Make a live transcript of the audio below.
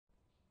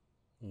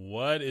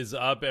What is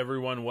up,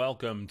 everyone?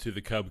 Welcome to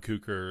the Cub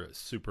Cooker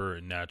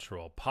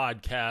Supernatural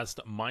Podcast.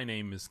 My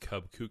name is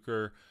Cub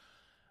Cooker.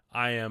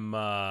 I am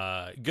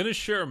going to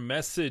share a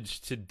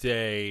message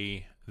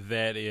today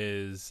that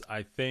is,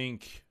 I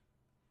think,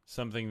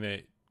 something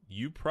that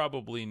you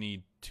probably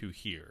need to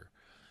hear.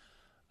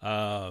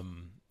 I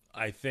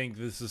think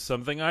this is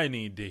something I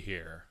need to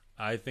hear.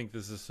 I think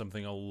this is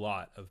something a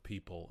lot of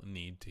people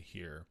need to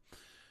hear.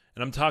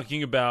 And I'm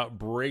talking about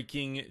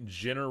breaking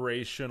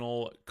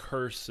generational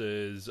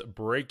curses,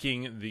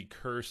 breaking the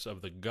curse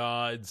of the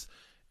gods,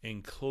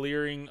 and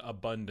clearing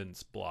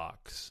abundance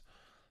blocks.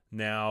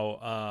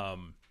 Now,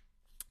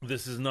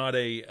 this is not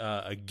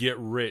a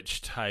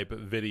get-rich type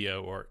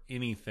video or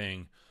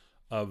anything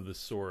of the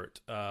sort.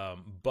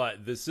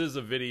 But this is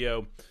a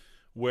video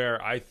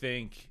where I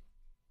think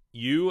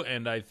you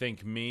and I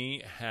think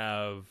me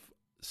have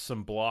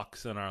some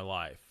blocks in our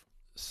life,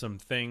 some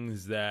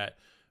things that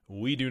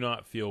we do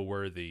not feel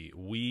worthy.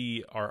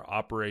 We are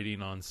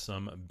operating on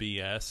some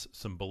BS,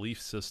 some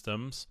belief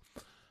systems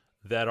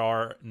that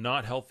are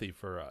not healthy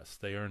for us.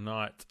 They are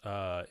not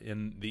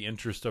in the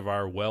interest of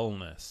our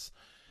wellness.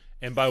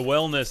 And by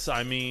wellness,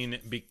 I mean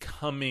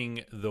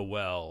becoming the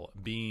well,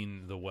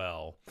 being the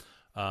well,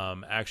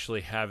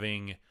 actually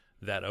having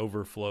that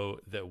overflow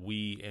that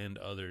we and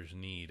others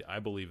need. I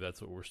believe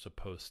that's what we're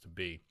supposed to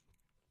be.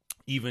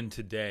 Even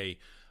today,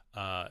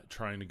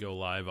 trying to go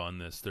live on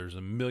this. There's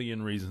a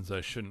million reasons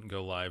I shouldn't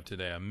go live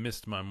today. I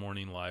missed my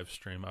morning live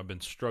stream. I've been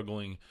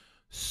struggling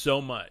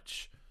so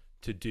much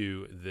to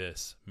do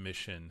this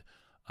mission.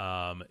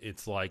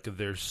 It's like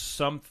there's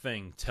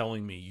something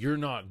telling me you're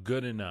not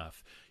good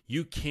enough.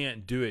 You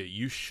can't do it.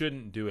 You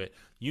shouldn't do it.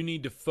 You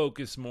need to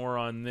focus more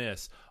on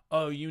this.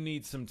 Oh, you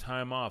need some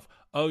time off.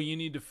 Oh, you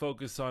need to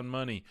focus on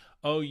money.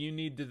 Oh, you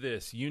need to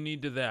this. You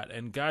need to that.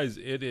 And guys,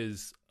 it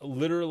is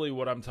literally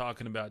what I'm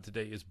talking about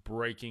today is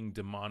breaking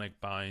demonic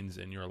binds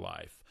in your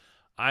life.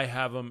 I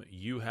have them.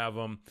 You have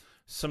them.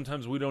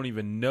 Sometimes we don't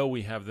even know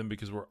we have them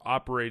because we're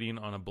operating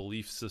on a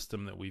belief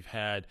system that we've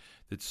had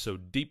that's so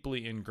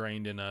deeply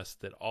ingrained in us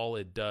that all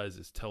it does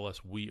is tell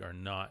us we are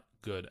not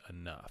good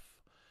enough.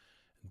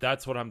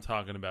 That's what I'm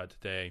talking about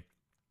today.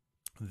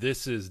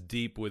 This is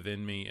deep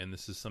within me, and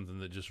this is something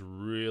that just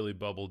really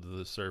bubbled to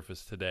the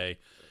surface today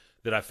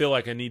that I feel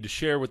like I need to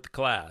share with the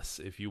class,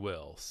 if you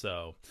will.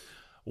 So,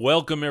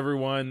 welcome,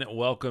 everyone.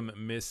 Welcome,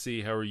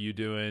 Missy. How are you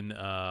doing?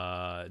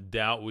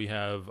 Doubt we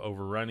have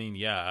overrunning.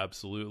 Yeah,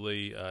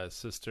 absolutely.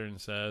 Cistern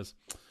says.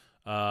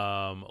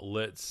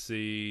 Let's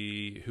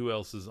see who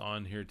else is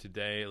on here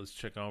today. Let's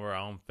check over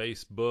on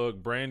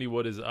Facebook. Brandy,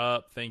 what is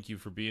up? Thank you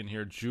for being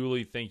here.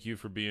 Julie, thank you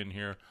for being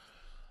here.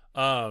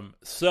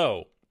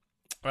 So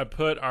I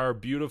put our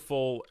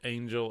beautiful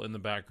angel in the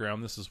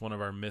background. This is one of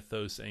our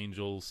Mythos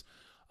angels.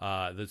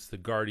 That's the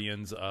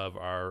guardians of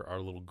our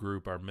little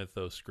group, our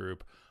Mythos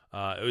group.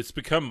 It's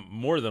become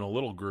more than a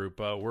little group.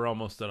 We're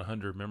almost at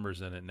 100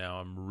 members in it now.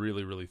 I'm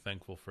really, really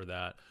thankful for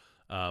that.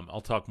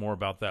 I'll talk more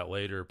about that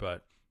later,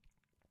 but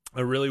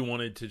I really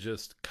wanted to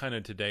just kind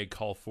of today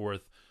call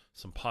forth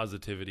some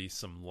positivity,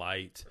 some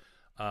light,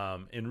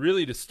 and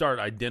really to start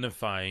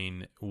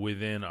identifying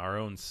within our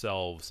own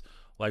selves,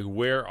 like,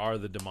 where are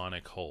the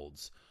demonic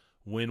holds?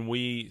 When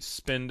we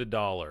spend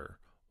 $1,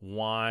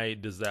 why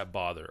does that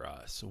bother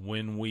us?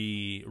 When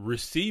we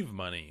receive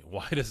money,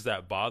 why does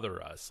that bother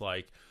us?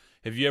 Like,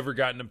 have you ever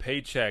gotten a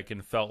paycheck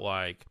and felt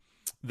like,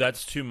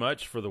 that's too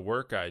much for the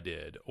work I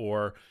did?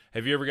 Or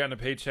have you ever gotten a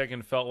paycheck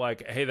and felt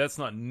like, hey, that's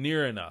not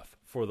near enough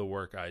for the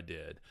work I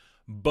did?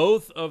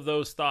 Both of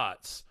those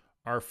thoughts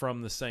are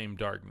from the same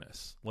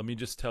darkness. Let me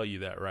just tell you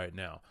that right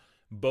now.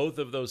 Both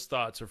of those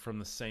thoughts are from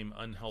the same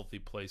unhealthy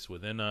place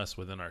within us,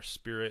 within our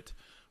spirit,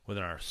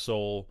 within our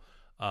soul,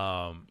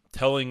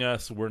 telling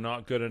us we're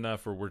not good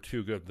enough or we're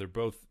too good. They're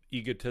both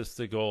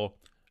egotistical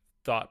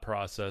thought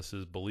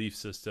processes, belief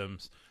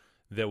systems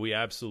that we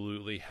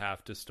absolutely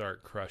have to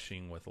start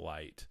crushing with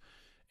light.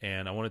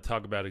 And I want to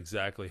talk about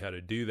exactly how to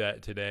do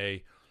that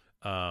today.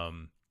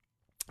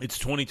 It's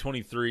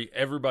 2023.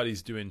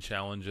 Everybody's doing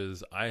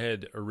challenges. I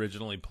had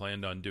originally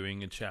planned on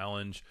doing a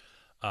challenge,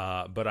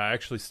 but I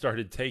actually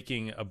started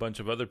taking a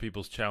bunch of other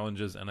people's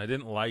challenges, and I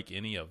didn't like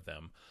any of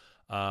them.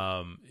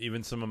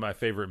 Even some of my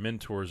favorite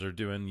mentors are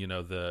doing,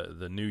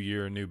 the new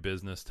year, new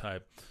business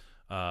type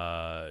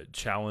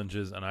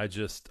challenges, and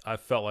I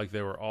felt like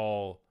they were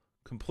all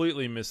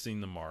completely missing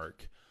the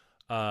mark.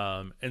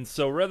 And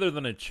so rather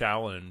than a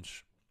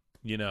challenge,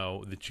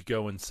 that you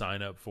go and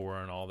sign up for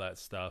and all that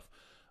stuff,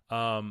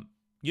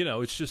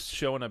 it's just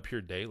showing up here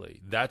daily.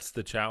 That's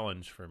the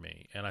challenge for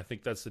me, and I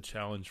think that's the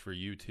challenge for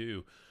you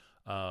too.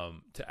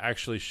 To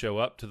actually show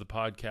up to the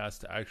podcast,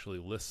 to actually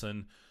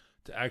listen,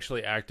 to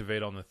actually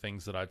activate on the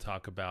things that I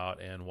talk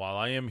about. And while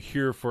I am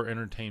here for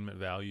entertainment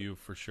value,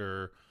 for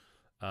sure,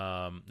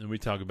 and we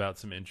talk about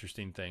some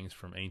interesting things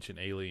from ancient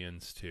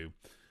aliens to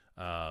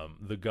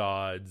the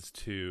gods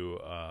to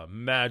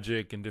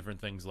magic and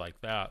different things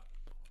like that.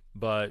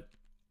 But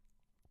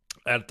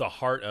at the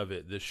heart of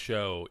it, this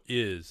show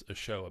is a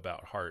show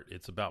about heart.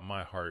 It's about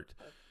my heart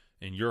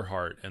and your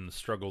heart and the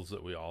struggles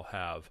that we all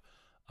have.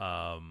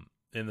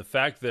 And the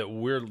fact that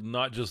we're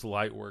not just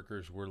light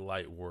workers, we're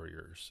light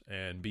warriors.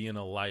 And being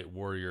a light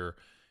warrior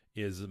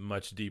is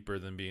much deeper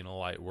than being a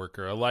light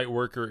worker. A light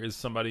worker is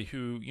somebody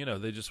who,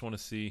 they just want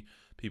to see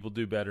people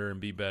do better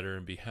and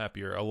be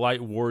happier. A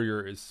light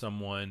warrior is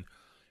someone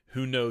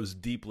who knows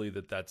deeply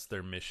that that's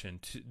their mission,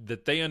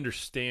 that they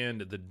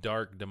understand the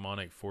dark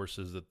demonic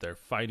forces that they're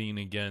fighting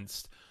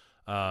against.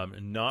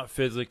 Not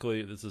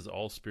physically. This is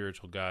all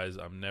spiritual, guys.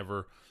 I'm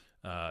never...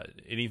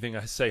 anything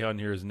I say on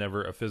here is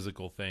never a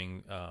physical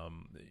thing.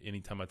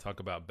 Anytime I talk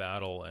about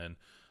battle and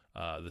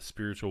the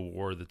spiritual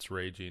war that's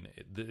raging,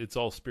 it's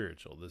all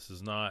spiritual. This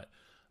is not,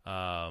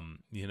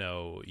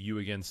 you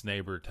against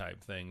neighbor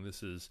type thing.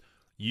 This is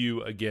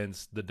you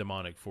against the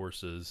demonic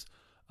forces,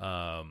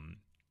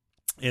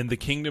 and the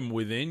kingdom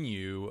within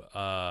you,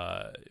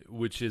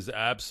 which is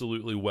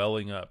absolutely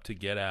welling up to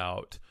get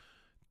out,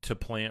 to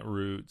plant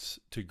roots,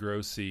 to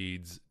grow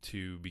seeds,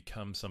 to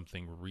become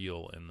something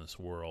real in this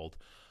world.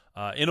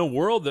 In a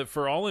world that,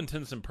 for all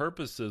intents and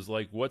purposes,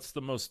 like, what's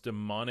the most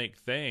demonic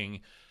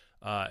thing?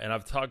 And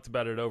I've talked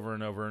about it over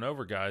and over and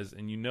over, guys,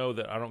 and you know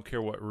that I don't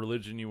care what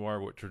religion you are,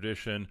 what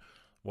tradition,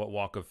 what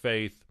walk of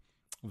faith,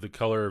 the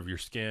color of your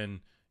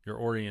skin, your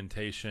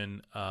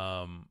orientation,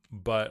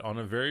 but on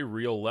a very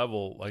real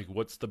level, like,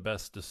 what's the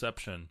best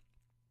deception?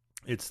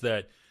 It's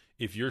that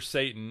if you're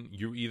Satan,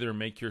 you either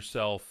make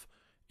yourself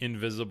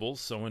invisible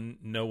so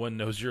no one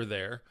knows you're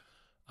there,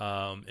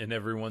 and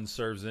everyone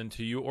serves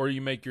into you, or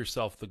you make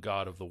yourself the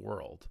god of the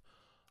world.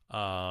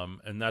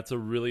 And that's a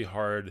really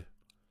hard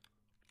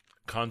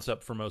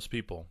concept for most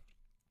people,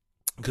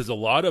 because a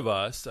lot of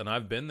us, and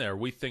I've been there,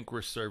 we think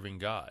we're serving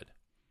God.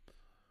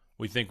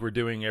 We think we're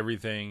doing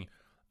everything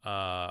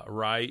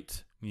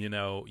right,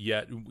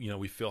 yet,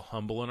 we feel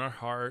humble in our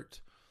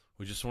heart.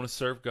 We just want to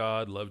serve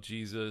God, love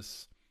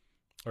Jesus,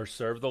 or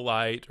serve the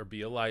light, or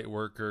be a light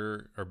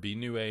worker, or be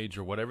New Age,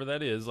 or whatever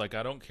that is. Like,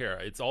 I don't care.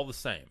 It's all the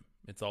same.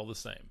 It's all the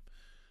same.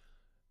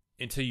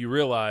 Until you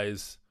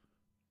realize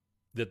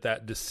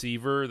that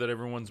deceiver that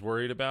everyone's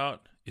worried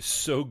about is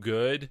so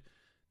good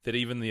that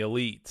even the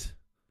elite,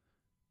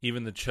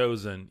 even the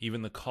chosen,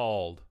 even the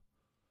called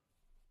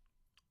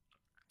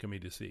can be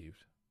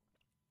deceived.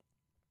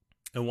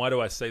 And why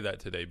do I say that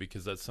today?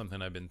 Because that's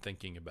something I've been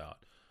thinking about.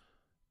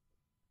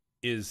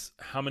 Is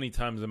how many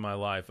times in my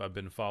life I've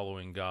been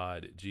following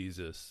God,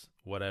 Jesus,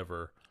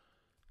 whatever,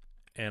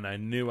 and I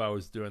knew I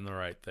was doing the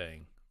right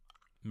thing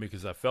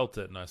because I felt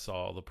it and I saw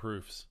all the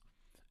proofs.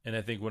 And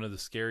I think one of the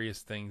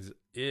scariest things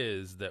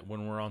is that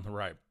when we're on the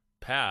right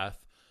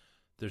path,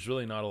 there's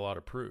really not a lot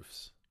of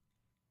proofs.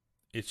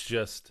 It's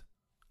just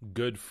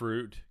good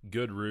fruit,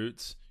 good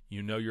roots.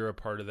 You're a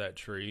part of that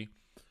tree.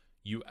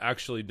 You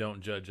actually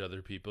don't judge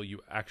other people.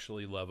 You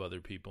actually love other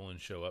people and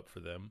show up for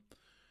them.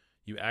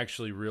 You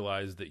actually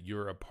realize that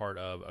you're a part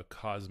of a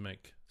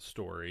cosmic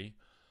story.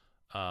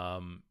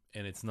 And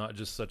it's not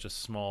just such a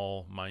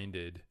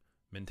small-minded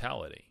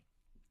mentality.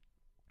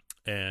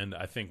 And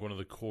I think one of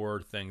the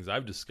core things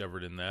I've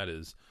discovered in that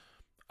is,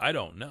 I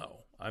don't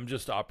know. I'm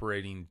just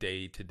operating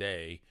day to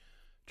day,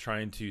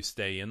 trying to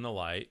stay in the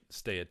light,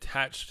 stay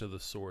attached to the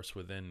source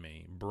within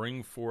me,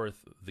 bring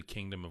forth the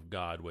kingdom of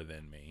God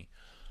within me.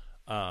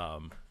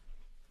 And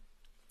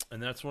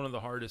that's one of the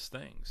hardest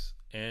things.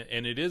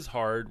 And it is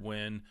hard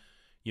when,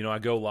 I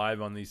go live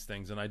on these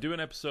things and I do an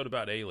episode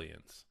about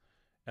aliens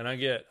and I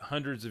get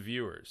hundreds of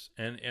viewers.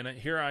 And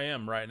here I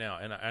am right now,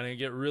 and I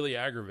get really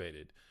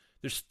aggravated.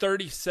 There's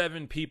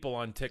 37 people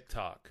on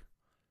TikTok.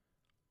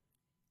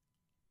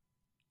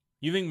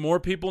 You think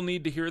more people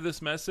need to hear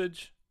this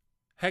message?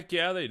 Heck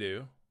yeah, they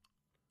do.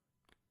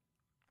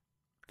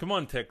 Come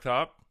on,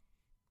 TikTok.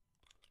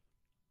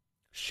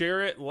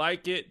 Share it,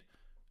 like it,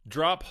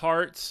 drop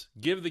hearts,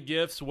 give the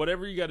gifts,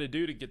 whatever you got to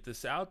do to get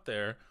this out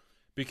there,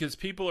 because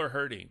people are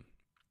hurting.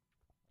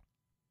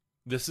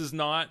 This is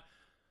not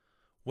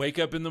wake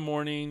up in the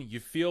morning,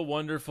 you feel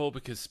wonderful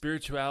because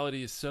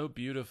spirituality is so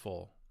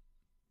beautiful.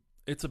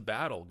 It's a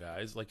battle,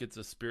 guys. Like, it's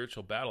a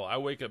spiritual battle. I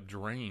wake up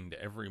drained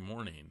every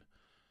morning.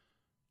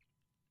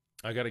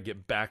 I got to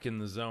get back in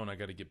the zone. I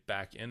got to get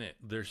back in it.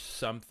 There's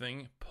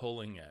something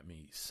pulling at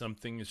me.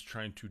 Something is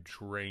trying to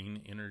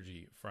drain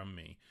energy from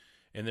me.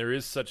 And there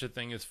is such a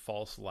thing as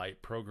false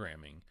light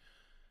programming.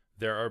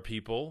 There are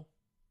people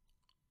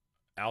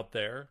out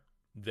there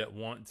that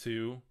want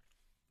to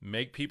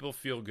make people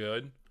feel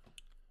good,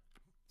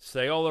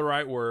 say all the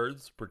right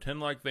words, pretend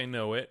like they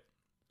know it,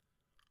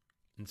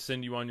 and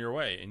send you on your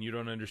way. And you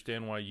don't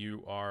understand why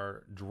you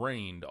are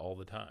drained all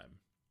the time.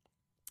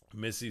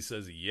 Missy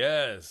says,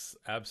 yes,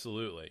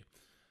 absolutely.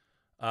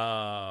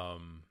 Have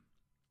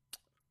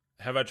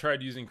I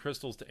tried using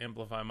crystals to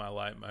amplify my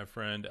light, my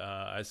friend?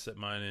 I set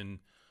mine in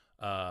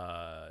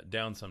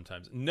down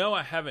sometimes. No,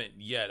 I haven't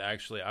yet,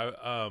 actually.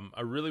 I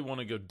really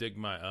want to go dig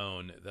my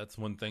own. That's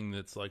one thing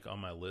that's like on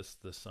my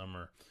list this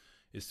summer,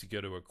 is to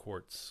go to a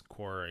quartz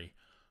quarry.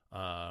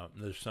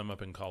 There's some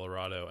up in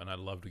Colorado, and I'd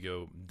love to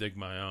go dig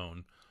my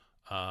own,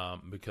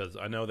 because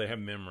I know they have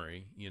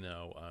memory.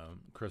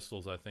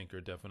 Crystals, I think,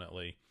 are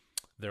definitely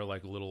They're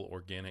like little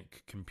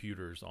organic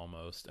computers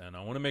almost. And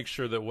I want to make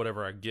sure that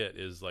whatever I get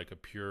is like a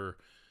pure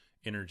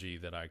energy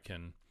that I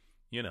can,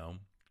 you know,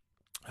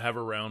 have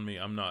around me.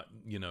 I'm not,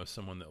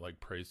 someone that like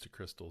prays to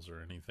crystals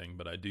or anything,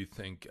 but I do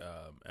think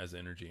as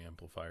energy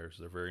amplifiers,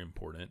 they're very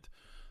important.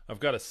 I've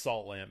got a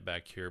salt lamp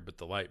back here, but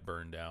the light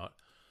burned out.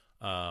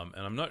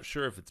 And I'm not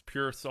sure if it's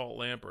pure salt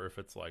lamp or if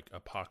it's like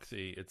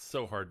epoxy. It's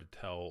so hard to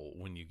tell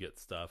when you get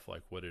stuff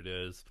like what it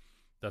is.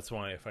 That's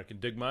why if I can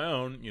dig my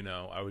own,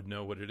 I would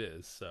know what it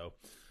is. So,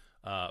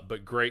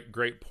 but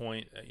great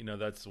point.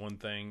 That's one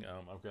thing.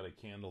 I've got a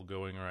candle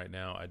going right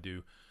now. I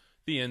do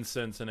the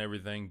incense and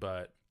everything,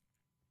 but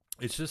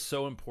it's just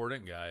so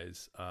important,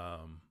 guys,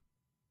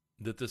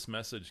 that this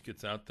message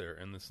gets out there.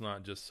 And it's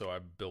not just so I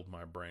build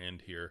my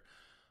brand here.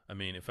 I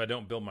mean, if I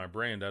don't build my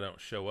brand, I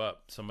don't show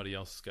up. Somebody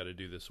else has got to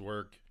do this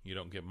work. You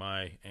don't get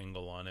my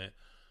angle on it.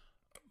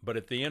 But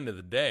at the end of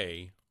the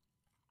day,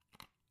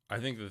 I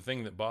think the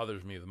thing that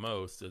bothers me the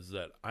most is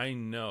that I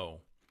know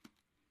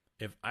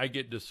if I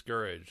get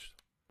discouraged,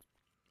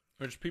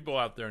 there's people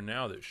out there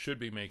now that should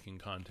be making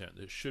content,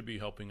 that should be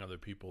helping other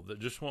people, that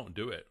just won't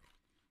do it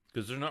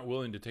because they're not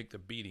willing to take the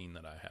beating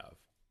that I have.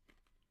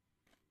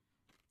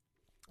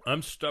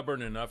 I'm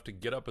stubborn enough to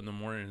get up in the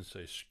morning and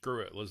say,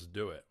 screw it, let's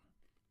do it.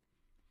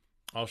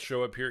 I'll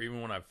show up here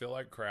even when I feel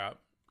like crap.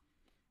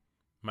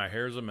 My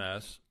hair's a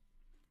mess.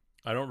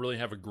 I don't really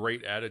have a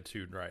great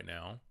attitude right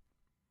now.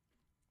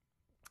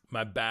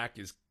 My back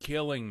is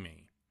killing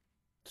me.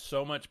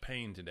 So much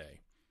pain today.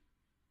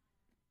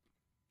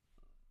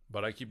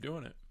 But I keep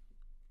doing it.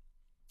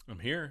 I'm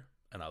here,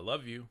 and I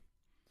love you.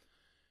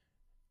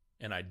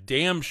 And I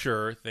damn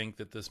sure think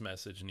that this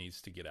message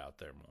needs to get out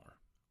there more.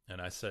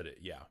 And I said it,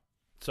 yeah.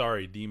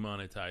 Sorry,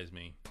 demonetize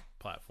me,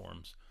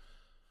 platforms.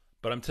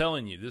 But I'm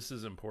telling you, this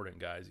is important,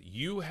 guys.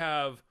 You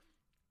have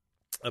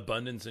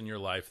abundance in your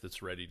life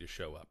that's ready to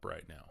show up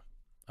right now.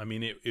 I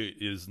mean, it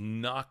is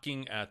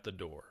knocking at the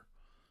door.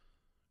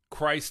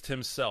 Christ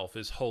himself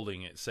is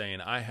holding it, saying,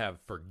 I have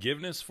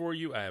forgiveness for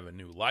you. I have a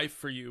new life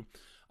for you.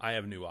 I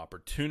have new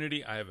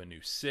opportunity. I have a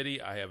new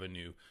city. I have a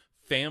new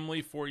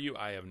family for you.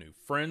 I have new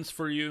friends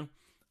for you.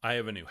 I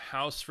have a new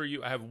house for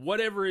you. I have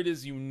whatever it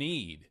is you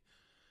need.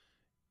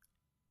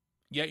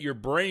 Yet your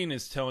brain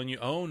is telling you,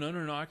 oh,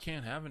 no, I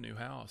can't have a new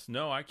house.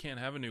 No, I can't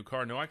have a new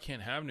car. No, I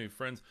can't have new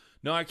friends.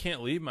 No, I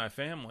can't leave my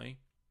family.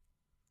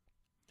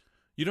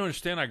 You don't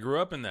understand, I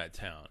grew up in that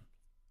town.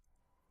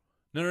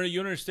 No, you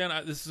don't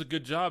understand, this is a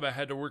good job. I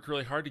had to work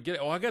really hard to get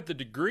it. Oh, I got the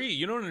degree.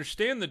 You don't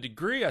understand the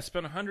degree. I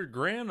spent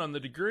 $100,000 on the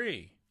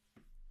degree.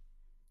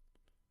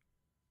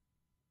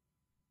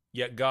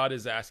 Yet God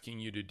is asking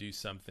you to do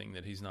something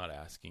that he's not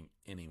asking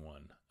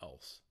anyone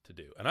else to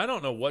do. And I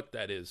don't know what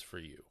that is for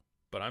you.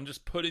 But I'm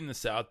just putting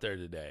this out there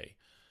today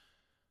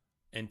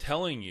and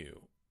telling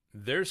you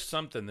there's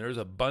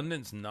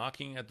abundance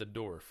knocking at the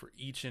door for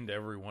each and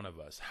every one of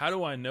us. How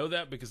do I know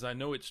that? Because I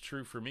know it's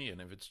true for me. And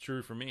if it's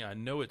true for me, I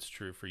know it's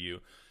true for you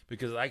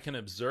because I can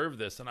observe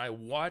this. And I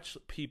watch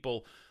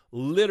people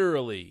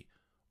literally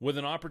with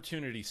an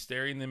opportunity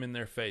staring them in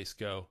their face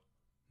go,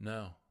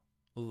 no,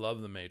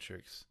 love the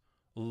Matrix.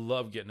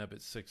 Love getting up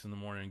at 6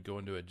 a.m. and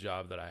going to a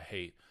job that I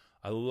hate.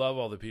 I love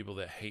all the people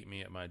that hate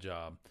me at my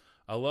job.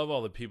 I love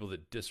all the people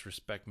that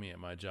disrespect me at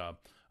my job.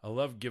 I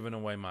love giving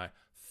away my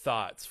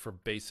thoughts for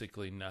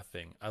basically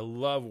nothing. I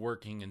love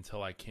working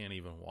until I can't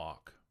even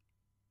walk.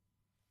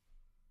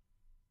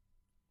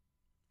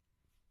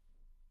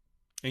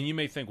 And you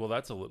may think, well,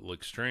 that's a little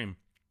extreme.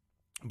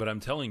 But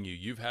I'm telling you,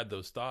 you've had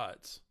those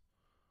thoughts.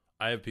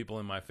 I have people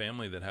in my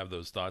family that have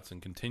those thoughts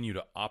and continue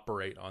to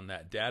operate on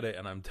that data.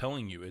 And I'm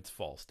telling you, it's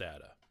false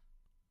data.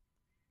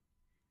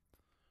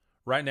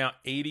 Right now,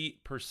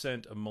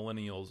 80% of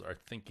millennials are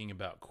thinking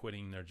about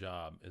quitting their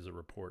job, is a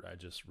report I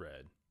just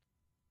read.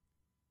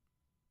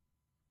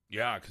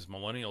 Yeah, because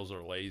millennials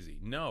are lazy.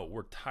 No,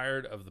 we're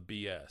tired of the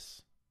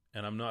BS.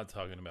 And I'm not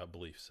talking about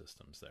belief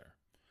systems there.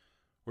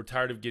 We're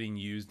tired of getting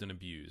used and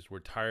abused. We're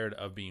tired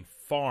of being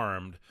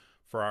farmed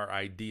for our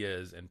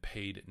ideas and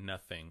paid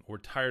nothing. We're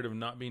tired of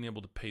not being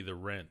able to pay the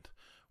rent.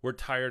 We're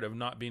tired of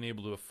not being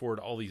able to afford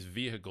all these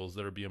vehicles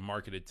that are being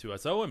marketed to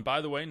us. Oh, and by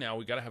the way, now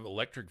we got to have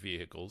electric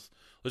vehicles.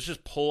 Let's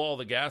just pull all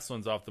the gas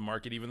ones off the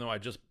market, even though I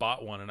just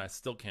bought one and I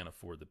still can't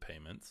afford the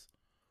payments.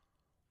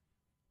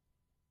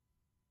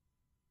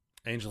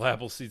 Angel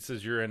Appleseed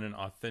says you're in an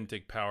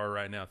authentic power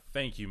right now.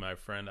 Thank you, my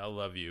friend. I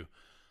love you.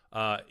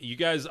 You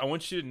guys, I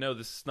want you to know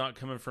this is not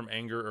coming from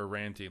anger or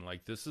ranting.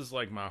 Like, this is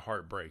like my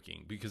heart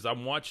breaking because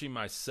I'm watching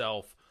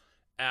myself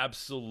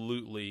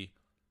absolutely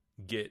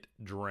get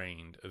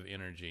drained of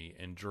energy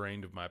and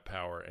drained of my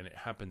power, and it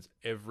happens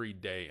every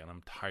day, and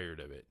I'm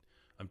tired of it.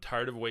 I'm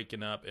tired of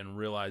waking up and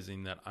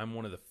realizing that I'm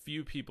one of the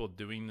few people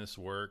doing this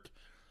work,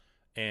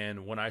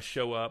 and when I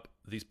show up,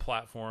 these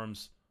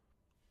platforms,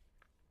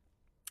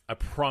 I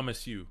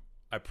promise you,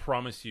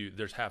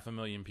 there's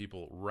 500,000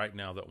 people right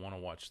now that want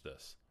to watch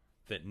this,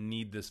 that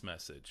need this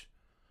message,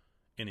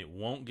 and it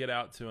won't get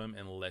out to them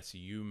unless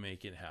you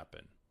make it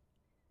happen.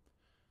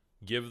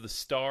 Give the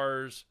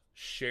stars,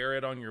 share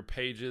it on your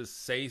pages,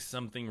 say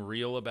something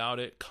real about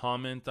it,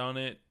 comment on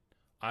it.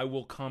 I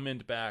will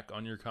comment back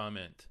on your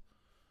comment.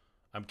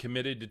 I'm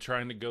committed to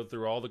trying to go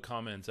through all the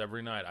comments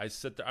every night. I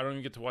sit there. I don't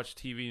even get to watch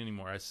TV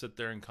anymore. I sit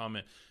there and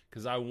comment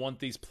because I want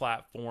these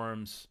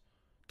platforms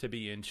to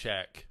be in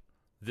check.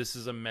 This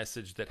is a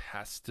message that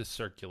has to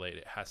circulate.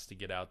 It has to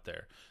get out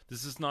there.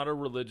 This is not a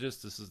religious,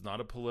 this is not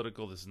a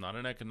political, this is not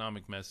an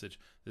economic message.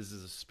 This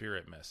is a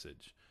spirit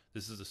message.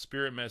 This is a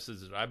spirit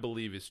message that I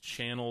believe is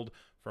channeled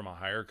from a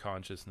higher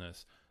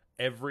consciousness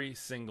every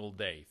single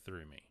day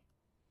through me.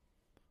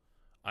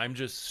 I'm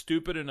just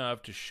stupid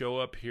enough to show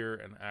up here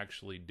and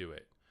actually do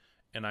it.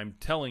 And I'm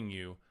telling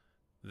you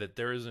that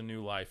there is a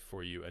new life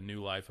for you, a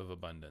new life of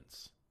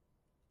abundance.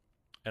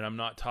 And I'm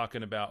not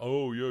talking about,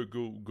 oh, yeah,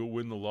 go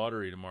win the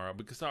lottery tomorrow,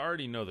 because I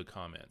already know the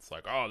comments.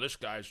 Like, oh, this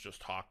guy's just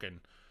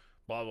talking,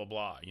 blah, blah,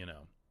 blah, you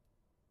know.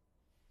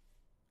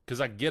 Because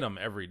I get them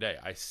every day.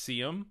 I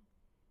see them.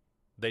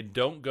 They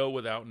don't go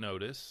without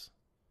notice.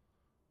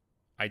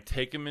 I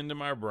take them into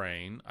my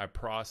brain. I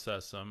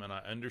process them, and I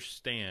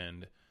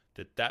understand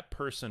that that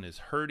person is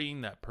hurting.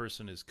 That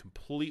person is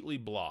completely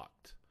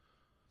blocked.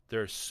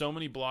 There are so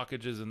many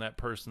blockages in that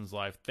person's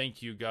life.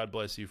 Thank you. God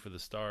bless you for the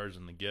stars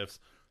and the gifts.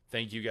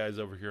 Thank you guys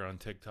over here on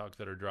TikTok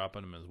that are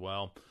dropping them as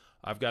well.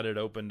 I've got it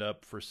opened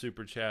up for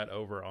Super Chat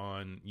over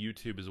on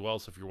YouTube as well.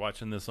 So if you're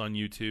watching this on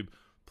YouTube,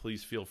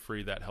 please feel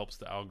free. That helps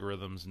the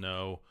algorithms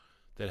know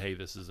that, hey,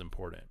 this is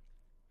important.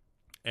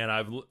 And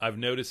I've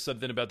noticed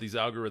something about these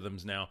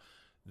algorithms now,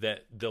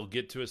 that they'll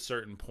get to a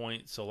certain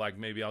point. So like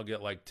maybe I'll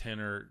get like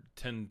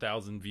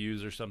 10,000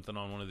 views or something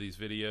on one of these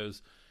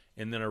videos,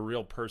 and then a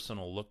real person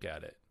will look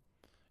at it.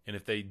 And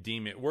if they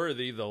deem it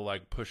worthy, they'll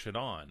like push it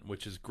on,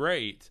 which is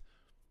great.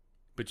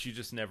 But you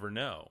just never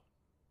know.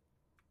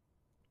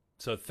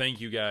 So thank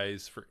you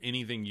guys for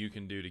anything you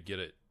can do to get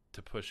it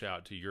to push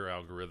out to your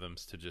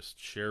algorithms to just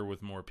share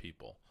with more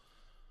people.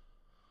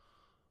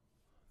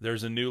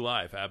 There's a new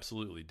life.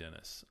 Absolutely,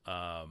 Dennis.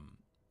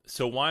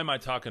 So why am I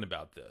talking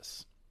about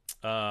this?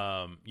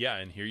 Yeah,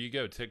 and here you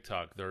go,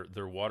 TikTok.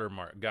 Their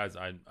watermark. Guys,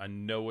 I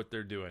know what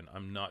they're doing.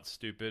 I'm not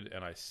stupid,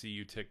 and I see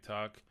you,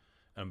 TikTok.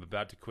 And I'm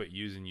about to quit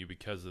using you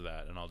because of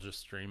that, and I'll just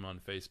stream on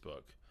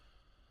Facebook.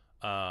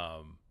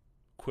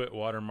 Quit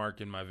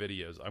watermarking my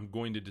videos. I'm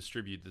going to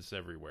distribute this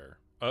everywhere,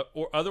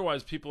 or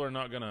otherwise people are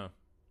not gonna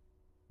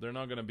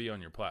be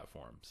on your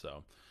platform.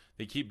 So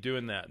they keep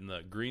doing that, and the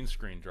green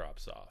screen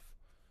drops off,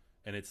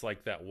 and it's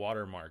like that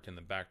watermark in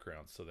the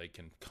background, so they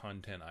can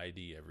content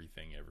ID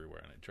everything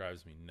everywhere, and it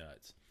drives me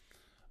nuts.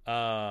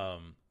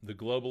 The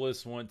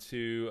globalists want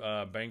to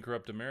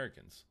bankrupt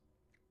Americans,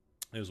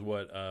 is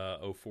what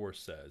 04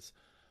 says.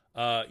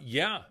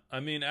 Yeah,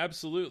 I mean,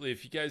 absolutely.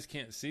 If you guys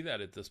can't see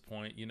that at this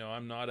point, you know,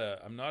 I'm not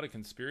a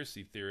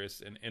conspiracy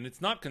theorist, and it's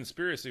not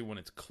conspiracy when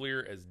it's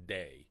clear as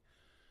day.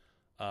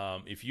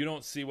 If you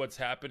don't see what's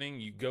happening,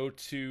 you go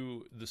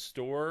to the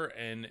store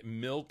and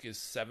milk is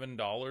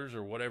 $7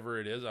 or whatever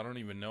it is. I don't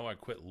even know. I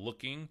quit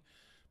looking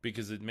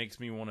because it makes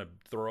me want to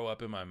throw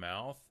up in my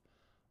mouth.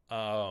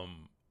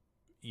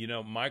 You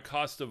know, my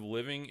cost of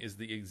living is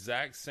the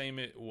exact same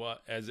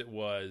as it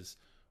was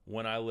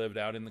when I lived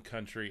out in the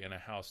country in a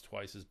house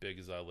twice as big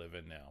as I live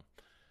in now.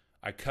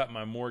 I cut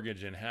my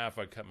mortgage in half,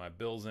 I cut my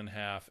bills in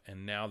half,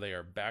 and now they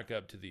are back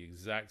up to the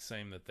exact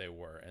same that they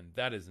were, and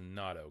that is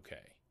not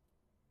okay.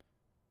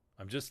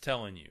 I'm just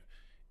telling you,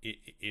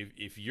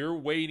 if you're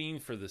waiting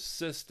for the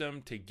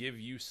system to give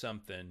you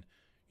something,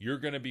 you're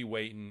going to be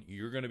waiting,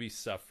 you're going to be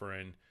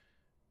suffering,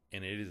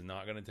 and it is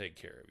not going to take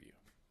care of you.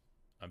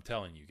 I'm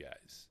telling you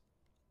guys.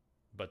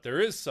 But there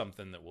is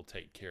something that will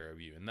take care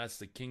of you, and that's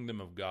the kingdom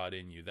of God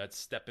in you. That's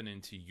stepping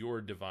into your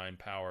divine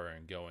power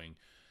and going,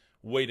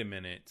 wait a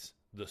minute,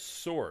 the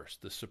source,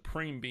 the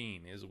supreme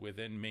being is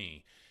within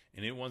me,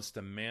 and it wants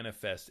to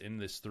manifest in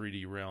this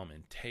 3D realm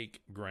and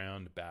take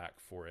ground back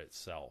for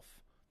itself.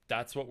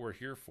 That's what we're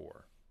here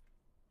for.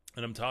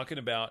 And I'm talking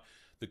about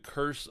the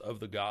curse of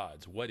the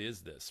gods. What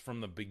is this?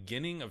 From the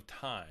beginning of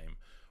time,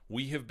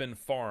 we have been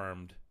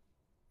farmed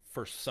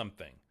for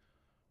something.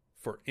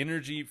 For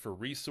energy, for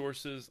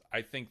resources.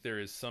 I think there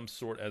is some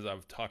sort, as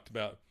I've talked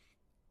about,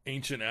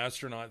 ancient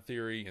astronaut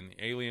theory and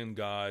the alien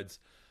gods.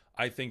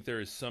 I think there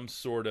is some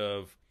sort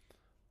of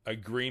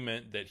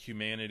agreement that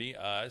humanity,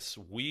 us,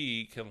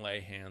 we can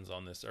lay hands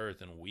on this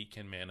earth and we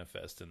can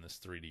manifest in this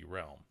 3D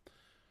realm.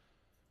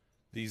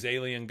 These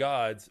alien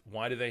gods,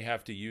 why do they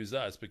have to use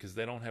us? Because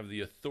they don't have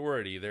the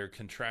authority. They're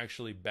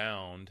contractually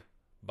bound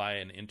by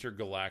an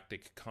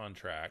intergalactic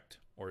contract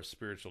or a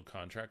spiritual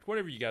contract,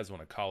 whatever you guys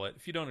want to call it.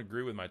 If you don't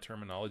agree with my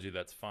terminology,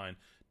 that's fine.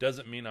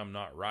 Doesn't mean I'm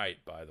not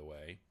right, by the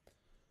way.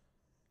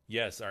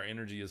 Yes, our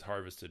energy is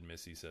harvested,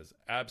 Missy says.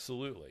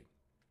 Absolutely.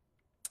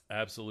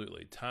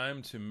 Absolutely.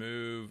 Time to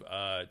move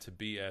to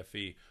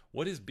BFE.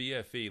 What is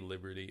BFE,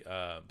 Liberty?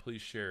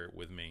 Please share it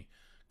with me,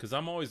 because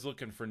I'm always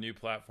looking for new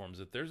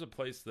platforms. If there's a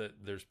place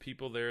that there's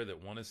people there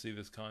that want to see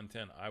this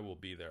content, I will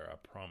be there. I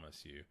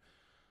promise you.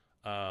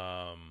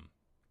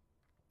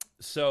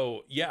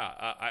 So,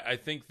 yeah, I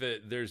think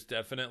that there's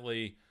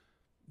definitely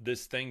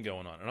this thing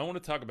going on. And I want to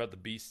talk about the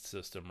beast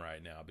system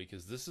right now,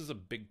 because this is a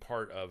big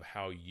part of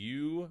how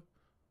you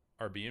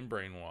are being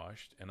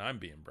brainwashed, and I'm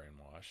being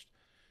brainwashed.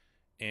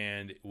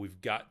 And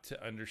we've got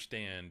to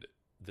understand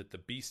that the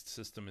beast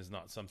system is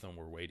not something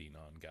we're waiting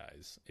on,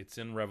 guys. It's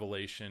in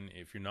Revelation.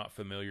 If you're not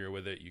familiar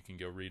with it, you can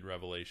go read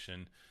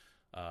Revelation.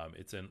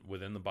 It's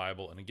within the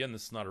Bible. And again,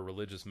 this is not a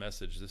religious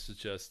message. This is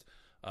just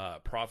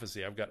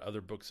prophecy. I've got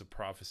other books of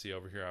prophecy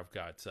over here. I've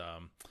got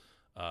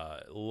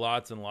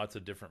lots and lots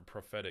of different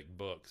prophetic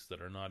books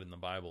that are not in the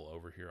Bible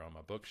over here on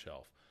my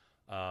bookshelf.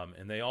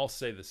 And they all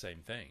say the same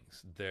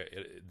things,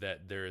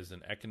 that there is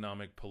an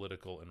economic,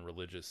 political, and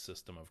religious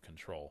system of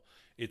control.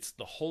 It's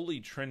the holy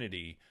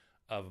trinity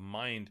of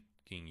minding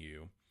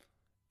you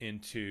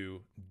into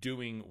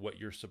doing what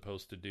you're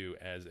supposed to do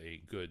as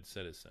a good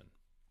citizen.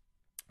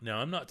 Now,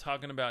 I'm not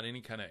talking about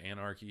any kind of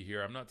anarchy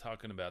here. I'm not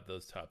talking about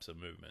those types of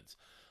movements.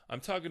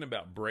 I'm talking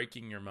about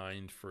breaking your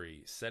mind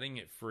free, setting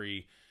it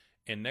free,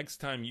 and next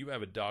time you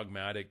have a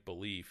dogmatic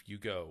belief, you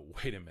go,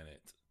 wait a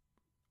minute,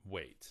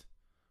 wait.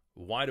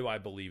 Why do I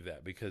believe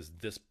that? Because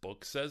this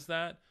book says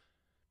that?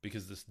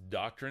 Because this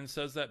doctrine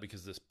says that?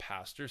 Because this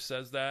pastor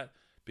says that?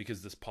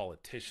 Because this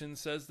politician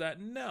says that?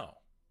 No.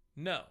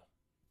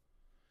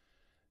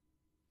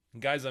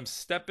 Guys, I'm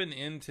stepping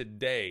in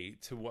today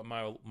to what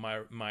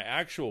my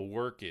actual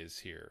work is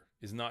here.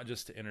 Is not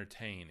just to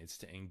entertain. It's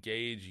to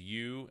engage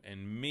you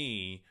and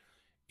me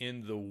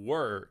in the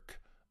work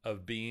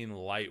of being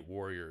light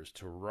warriors,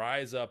 to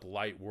rise up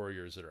light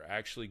warriors that are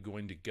actually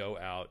going to go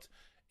out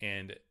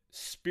and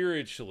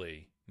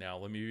spiritually, now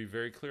let me be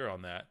very clear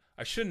on that.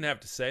 I shouldn't have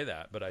to say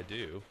that, but I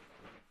do.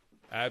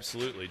 I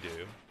absolutely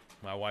do.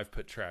 My wife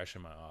put trash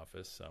in my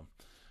office, so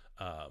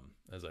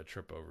as I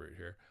trip over it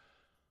here.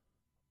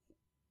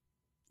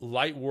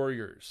 Light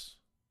warriors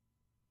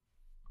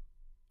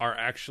are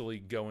actually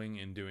going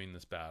and doing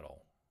this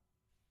battle,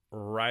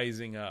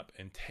 rising up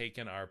and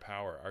taking our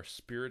power, our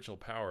spiritual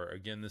power.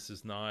 Again, this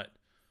is not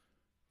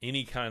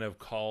any kind of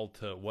call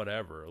to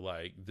whatever.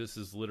 Like, this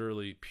is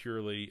literally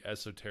purely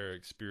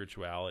esoteric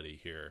spirituality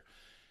here.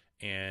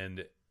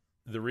 And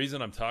the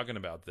reason I'm talking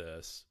about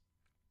this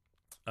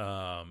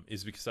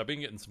is because I've been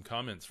getting some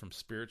comments from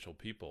spiritual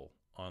people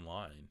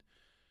online,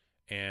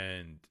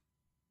 and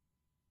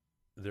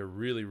they're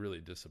really, really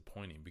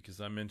disappointing,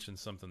 because I mentioned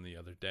something the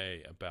other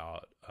day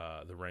about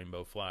the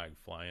rainbow flag,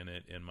 flying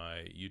it in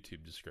my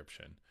YouTube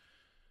description.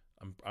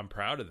 I'm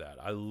proud of that.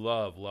 I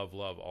love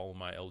all of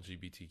my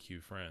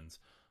LGBTQ friends.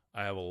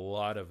 I have a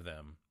lot of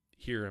them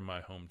here in my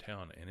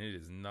hometown, and it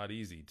is not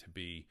easy to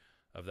be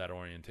of that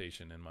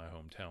orientation in my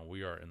hometown.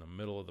 We are in the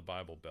middle of the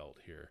Bible Belt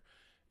here.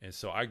 And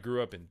so I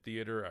grew up in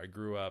theater. I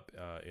grew up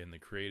in the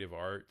creative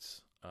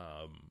arts.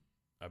 I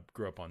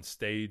grew up on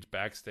stage,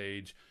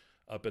 backstage,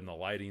 up in the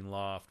lighting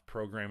loft,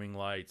 programming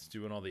lights,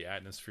 doing all the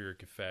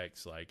atmospheric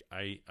effects. Like,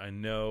 I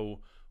know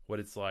what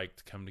it's like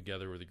to come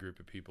together with a group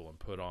of people and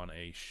put on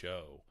a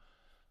show.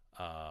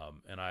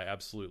 And I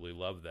absolutely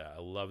love that.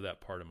 I love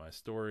that part of my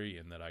story,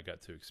 and that I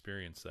got to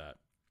experience that.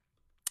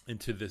 And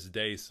to this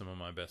day, some of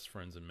my best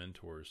friends and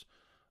mentors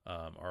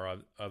are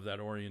of that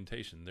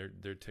orientation.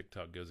 Their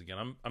TikTok goes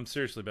again. I'm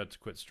seriously about to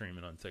quit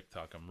streaming on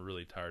TikTok. I'm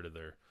really tired of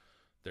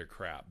their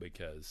crap,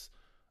 because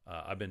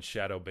I've been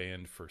shadow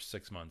banned for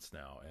 6 months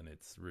now, and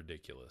it's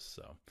ridiculous.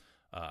 So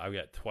I've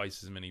got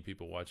twice as many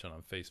people watching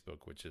on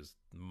Facebook, which is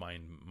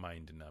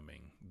mind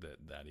numbing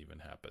that even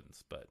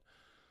happens. But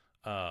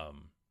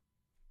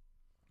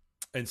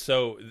and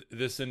so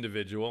this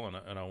individual,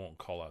 and I won't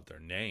call out their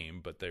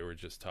name, but they were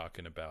just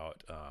talking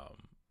about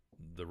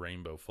the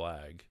rainbow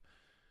flag,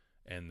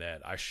 and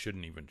that I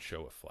shouldn't even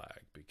show a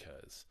flag,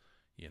 because,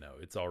 you know,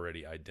 it's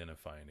already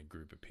identifying a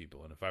group of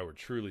people. And if I were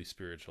truly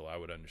spiritual, I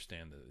would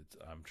understand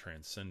that I'm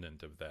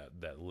transcendent of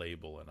that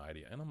label and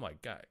idea. And I'm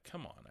like, God,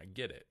 come on, I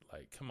get it.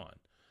 Like, come on.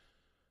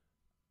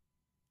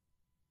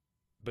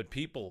 But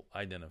people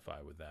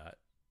identify with that,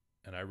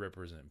 and I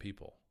represent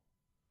people.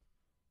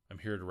 I'm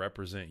here to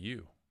represent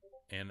you.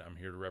 And I'm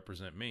here to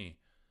represent me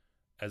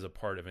as a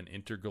part of an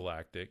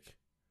intergalactic,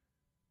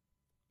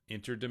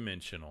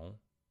 interdimensional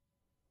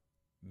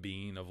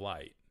being of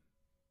light.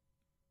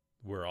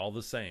 We're all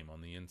the same on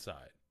the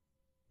inside,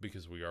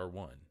 because we are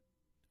one.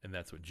 And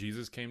that's what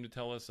Jesus came to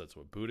tell us. That's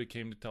what Buddha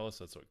came to tell us.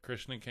 That's what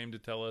Krishna came to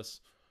tell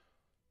us.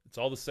 It's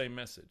all the same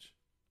message.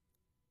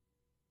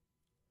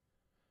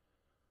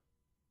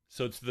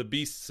 So it's the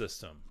beast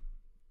system.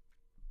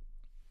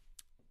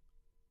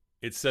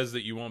 It says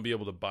that you won't be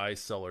able to buy,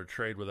 sell, or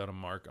trade without a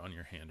mark on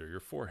your hand or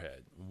your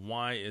forehead.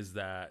 Why is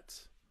that?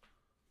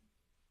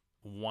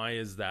 Why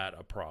is that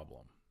a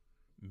problem?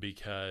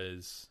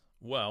 Because,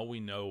 well, we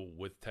know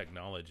with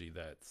technology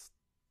that's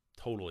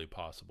totally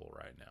possible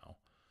right now.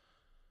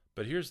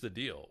 But here's the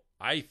deal.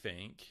 I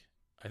think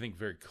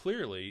very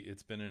clearly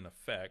it's been in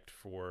effect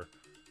for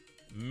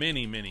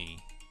many,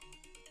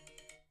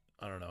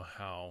 I don't know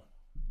how,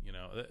 you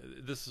know,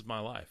 this is my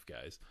life,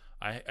 guys.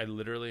 I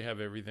literally have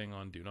everything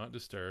on Do Not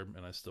Disturb,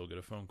 and I still get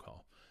a phone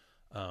call.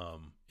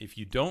 If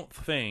you don't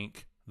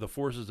think the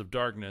forces of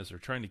darkness are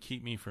trying to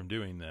keep me from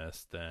doing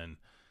this, then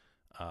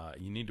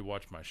you need to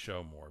watch my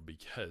show more,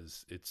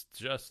 because it's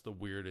just the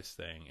weirdest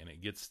thing, and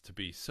it gets to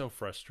be so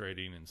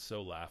frustrating and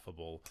so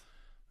laughable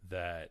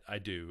that I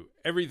do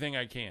everything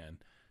I can,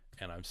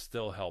 and I'm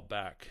still held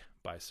back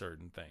by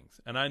certain things.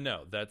 And I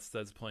know that's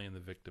playing the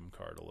victim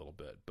card a little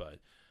bit, but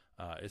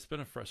it's been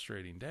a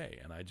frustrating day,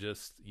 and I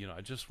just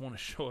want to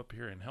show up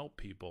here and help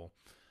people,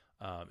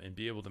 and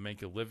be able to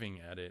make a living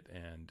at it,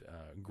 and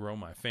grow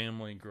my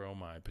family, grow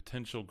my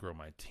potential, grow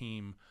my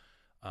team.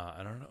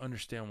 I don't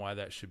understand why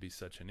that should be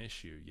such an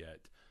issue yet.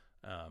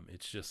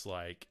 It's just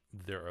like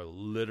there are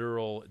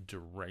literal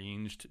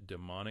deranged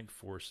demonic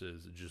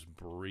forces just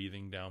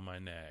breathing down my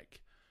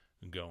neck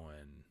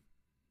going,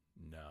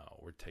 no,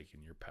 we're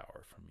taking your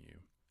power from you.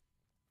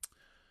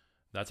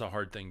 That's a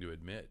hard thing to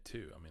admit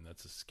too. I mean,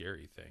 that's a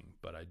scary thing,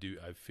 but I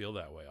feel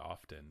that way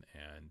often.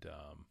 And,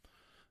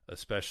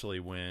 especially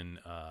when,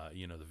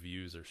 the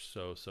views are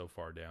so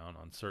far down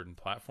on certain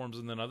platforms,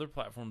 and then other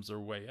platforms are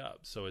way up.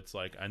 So it's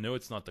like, I know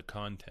it's not the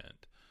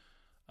content,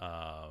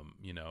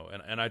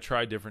 and I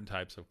try different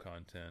types of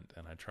content,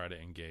 and I try to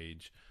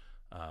engage.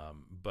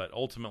 But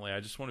ultimately,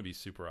 I just want to be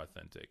super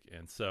authentic.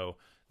 And so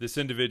this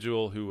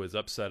individual who was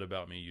upset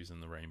about me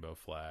using the rainbow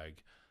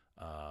flag,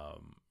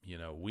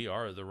 we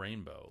are the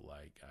rainbow.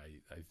 Like,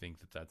 I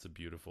think that that's a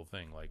beautiful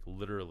thing. Like,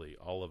 literally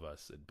all of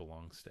us, it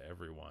belongs to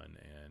everyone.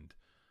 And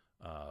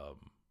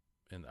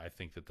I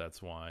think that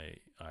that's why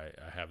I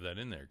have that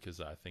in there,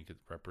 because I think it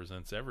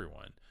represents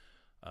everyone.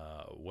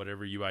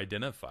 Whatever you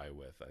identify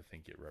with, I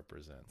think it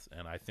represents.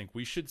 And I think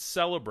we should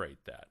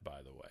celebrate that,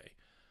 by the way.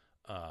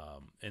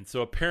 And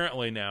so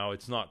apparently now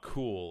it's not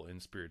cool in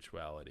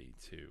spirituality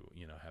to,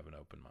 have an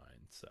open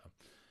mind. So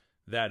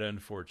that,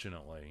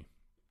 unfortunately,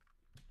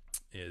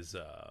 is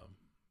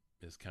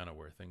kind of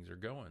where things are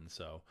going.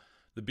 So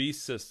the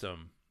beast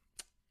system,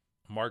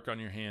 mark on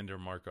your hand or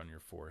mark on your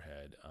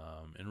forehead.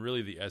 And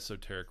really the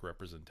esoteric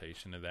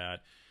representation of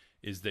that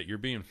is that you're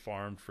being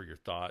farmed for your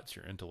thoughts,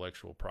 your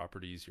intellectual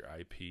properties, your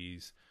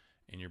IPs,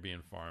 and you're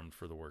being farmed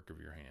for the work of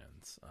your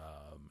hands.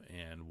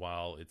 And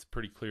while it's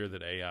pretty clear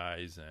that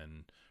AIs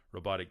and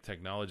robotic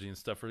technology and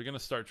stuff are going to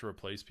start to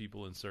replace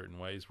people in certain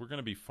ways, we're going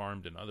to be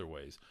farmed in other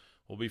ways.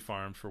 We'll be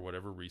farmed for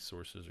whatever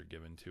resources are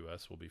given to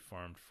us. We'll be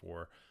farmed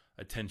for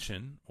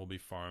attention. We'll be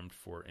farmed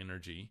for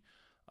energy.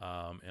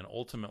 And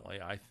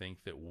ultimately, I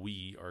think that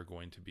we are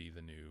going to be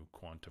the new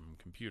quantum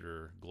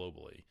computer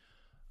globally.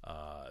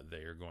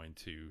 They are going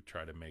to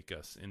try to make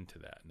us into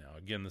that. Now,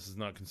 again, this is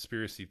not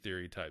conspiracy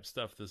theory type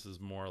stuff. This is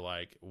more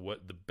like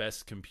what the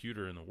best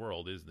computer in the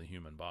world is: the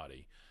human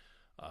body.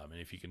 And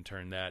if you can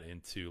turn that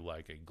into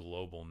like a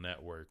global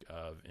network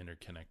of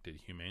interconnected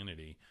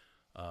humanity,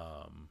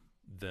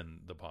 then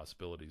the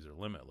possibilities are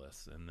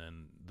limitless. And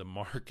then the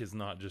mark is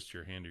not just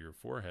your hand or your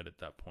forehead at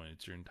that point,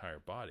 it's your entire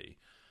body.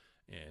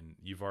 And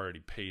you've already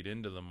paid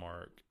into the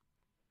mark.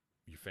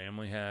 Your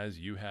family has,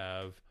 you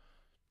have.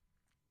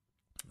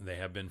 They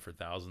have been for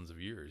thousands of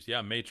years.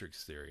 Yeah,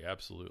 Matrix theory,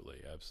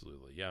 absolutely.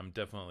 Yeah, I'm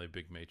definitely a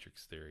big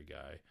Matrix theory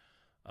guy.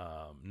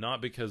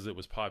 Not because it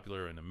was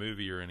popular in a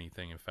movie or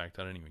anything. In fact,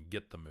 I didn't even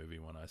get the movie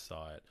when I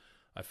saw it.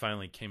 I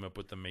finally came up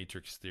with the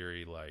Matrix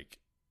theory,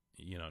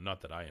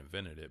 not that I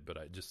invented it, but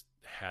I just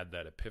had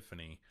that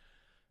epiphany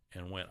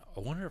and went, I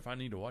wonder if I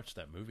need to watch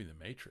that movie, The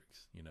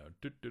Matrix.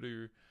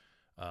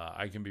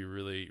 I can be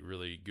really,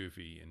 really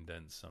goofy and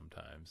dense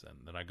sometimes.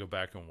 And then I go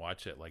back and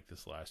watch it like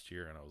this last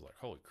year, and I was like,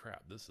 holy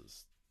crap,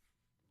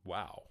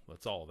 wow,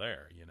 that's all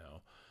there,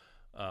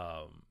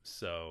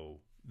 So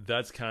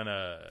that's kind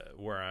of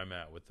where I'm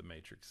at with the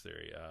Matrix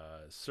theory.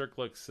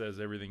 Circlux says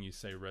everything you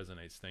say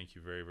resonates. Thank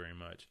you very, very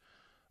much.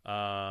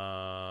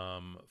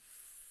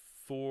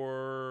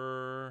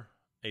 For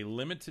a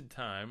limited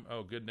time,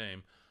 good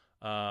name,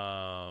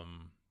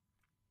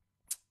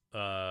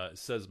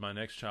 says my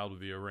next child will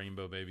be a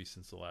rainbow baby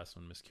since the last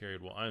one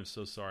miscarried. Well, I'm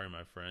so sorry,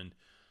 my friend.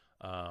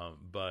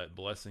 But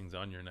blessings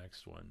on your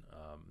next one.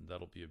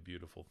 That'll be a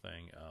beautiful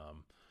thing.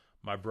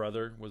 My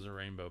brother was a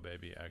rainbow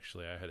baby.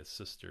 Actually, I had a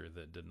sister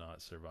that did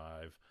not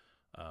survive,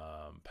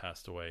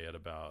 passed away at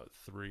about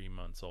 3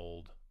 months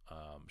old.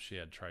 She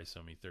had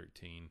trisomy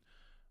 13,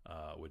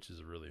 which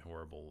is a really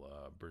horrible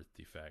birth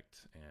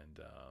defect.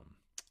 And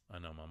I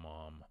know my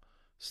mom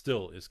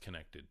still is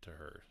connected to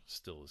her.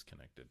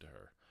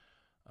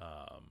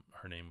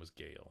 Her name was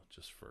Gail,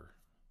 just for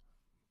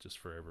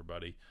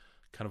everybody.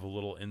 Kind of a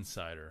little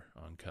insider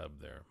on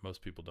Cub there.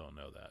 Most people don't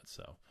know that.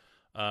 So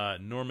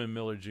Norman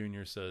Miller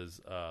Jr.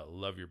 says,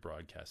 love your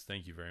broadcast.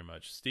 Thank you very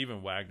much.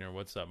 Stephen Wagner,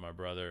 what's up, my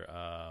brother?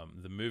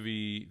 The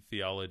movie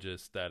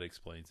theologist, that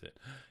explains it.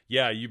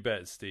 Yeah, you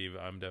bet, Steve.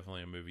 I'm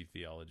definitely a movie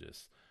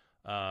theologist.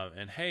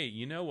 And hey,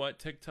 you know what?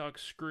 TikTok,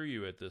 screw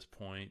you at this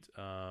point.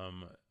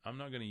 I'm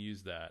not going to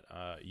use that.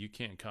 You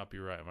can't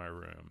copyright my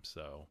room,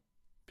 so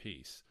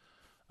peace.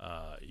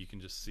 You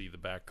can just see the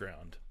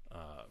background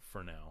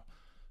for now.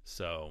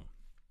 So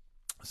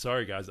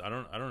sorry guys, I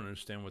don't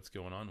understand what's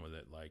going on with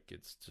it. Like,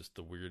 it's just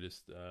the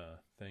weirdest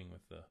thing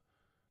with the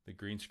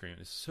green screen.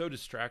 It's so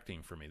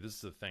distracting for me. This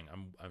is the thing.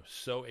 I'm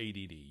so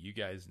ADD. You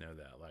guys know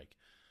that. Like,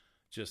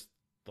 just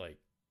like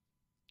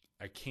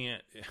I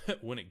can't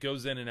when it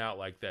goes in and out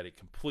like that, it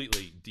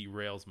completely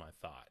derails my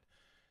thought.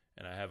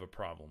 and I have a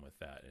problem with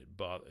that.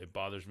 It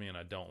bothers me, and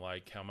I don't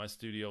like how my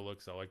studio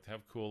looks. I like to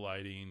have cool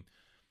lighting.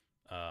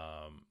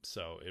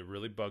 So it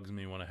really bugs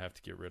me when I have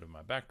to get rid of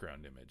my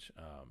background image.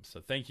 So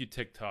thank you,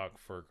 TikTok,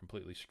 for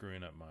completely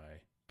screwing up my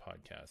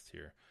podcast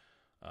here,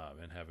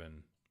 and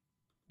having,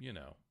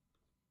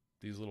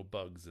 these little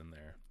bugs in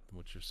there,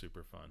 which are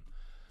super fun.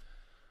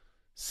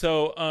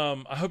 So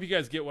I hope you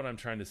guys get what I'm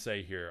trying to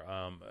say here.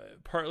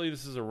 Partly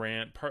this is a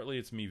rant, partly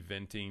it's me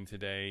venting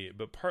today,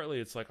 but partly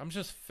it's like I'm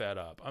just fed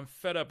up. I'm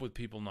fed up with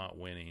people not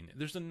winning.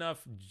 There's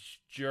enough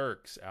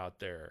jerks out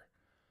there.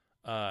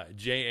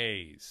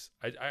 JAs.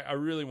 I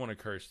really want to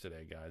curse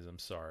today, guys. I'm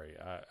sorry.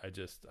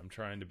 I'm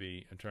trying to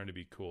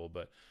be cool,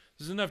 but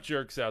there's enough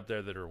jerks out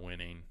there that are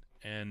winning,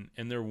 and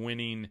they're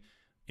winning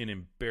in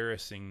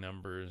embarrassing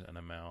numbers and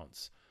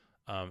amounts.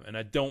 And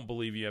I don't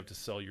believe you have to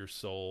sell your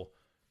soul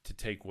to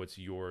take what's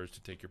yours,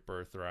 to take your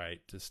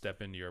birthright, to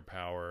step into your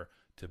power,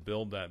 to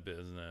build that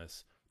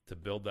business, to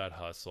build that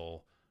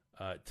hustle,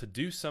 to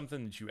do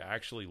something that you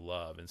actually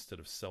love instead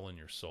of selling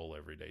your soul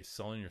every day,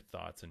 selling your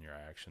thoughts and your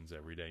actions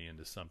every day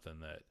into something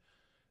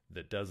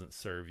that doesn't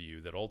serve you,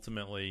 that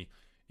ultimately,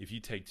 if you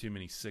take too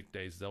many sick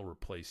days, they'll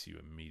replace you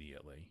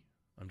immediately.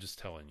 I'm just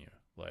telling you.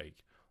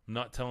 Like, I'm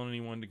not telling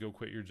anyone to go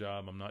quit your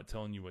job. I'm not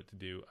telling you what to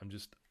do. I'm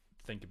just,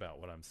 think about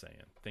what I'm saying.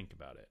 Think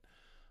about it.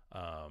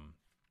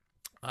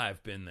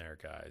 I've been there,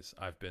 guys.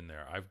 I've been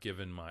there. I've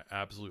given my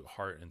absolute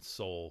heart and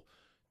soul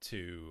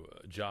to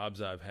jobs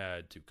I've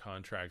had, to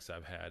contracts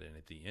I've had. And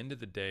at the end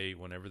of the day,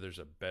 whenever there's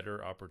a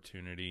better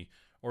opportunity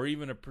or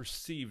even a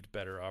perceived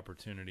better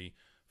opportunity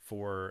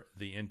for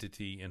the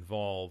entity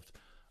involved,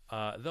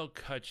 they'll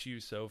cut you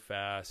so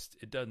fast.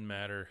 It doesn't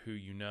matter who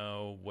you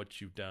know,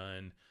 what you've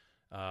done,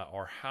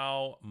 or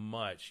how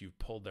much you've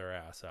pulled their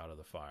ass out of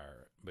the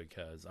fire,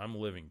 because I'm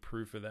living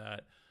proof of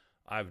that.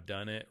 I've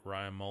done it.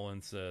 Ryan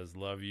Mullins says,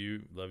 love you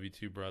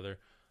too, brother.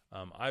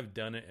 I've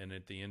done it, and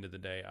at the end of the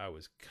day, I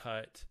was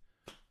cut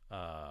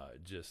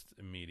just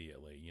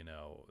immediately,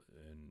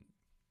 and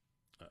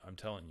I'm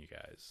telling you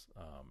guys.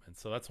 And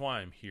so that's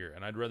why I'm here,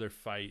 and I'd rather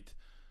fight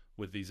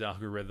with these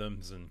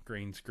algorithms and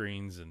green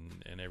screens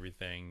and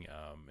everything,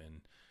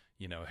 and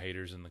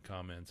haters in the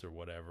comments or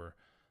whatever.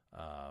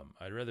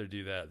 I'd rather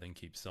do that than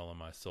keep selling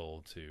my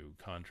soul to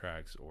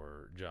contracts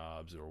or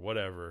jobs or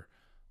whatever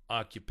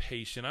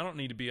occupation. I don't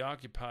need to be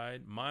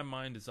occupied. My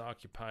mind is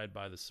occupied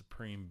by the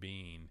Supreme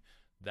Being.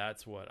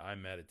 That's what I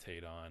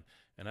meditate on.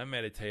 And I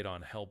meditate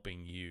on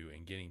helping you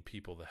and getting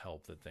people the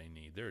help that they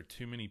need. There are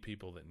too many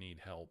people that need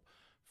help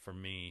for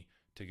me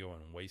to go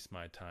and waste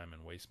my time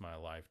and waste my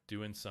life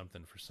doing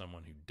something for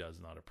someone who does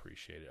not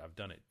appreciate it. I've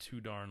done it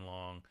too darn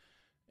long,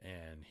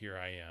 and here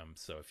I am.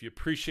 So if you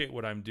appreciate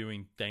what I'm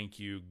doing, thank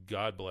you.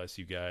 God bless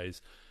you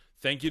guys.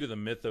 Thank you to the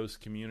Mythos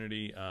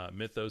community.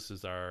 Mythos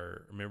is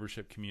our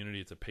membership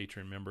community. It's a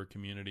patron member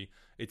community.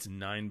 It's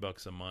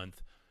 $9 a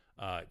month,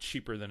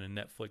 cheaper than a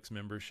Netflix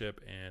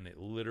membership, and it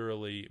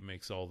literally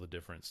makes all the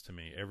difference to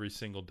me. Every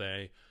single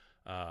day,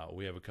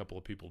 we have a couple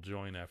of people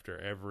join after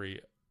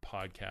every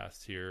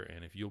podcast here,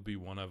 and if you'll be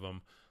one of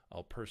them,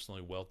 I'll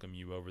personally welcome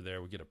you over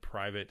there. We get a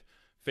private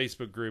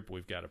Facebook group.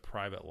 We've got a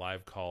private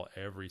live call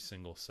every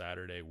single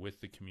Saturday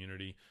with the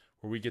community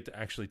where we get to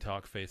actually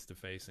talk face to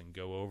face and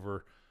go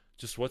over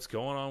just what's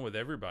going on with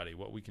everybody,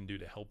 what we can do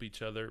to help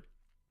each other,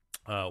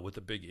 what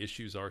the big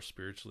issues are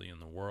spiritually in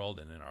the world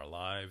and in our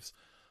lives.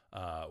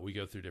 We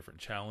go through different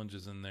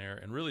challenges in there,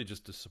 and really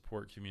just a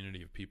support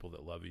community of people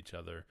that love each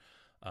other.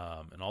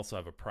 And also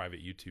have a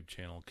private YouTube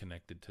channel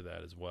connected to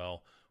that as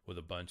well, with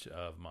a bunch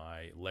of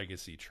my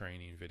legacy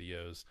training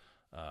videos,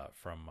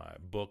 from my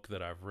book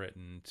that I've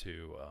written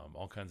to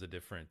all kinds of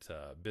different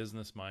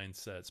business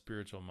mindset,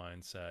 spiritual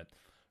mindset.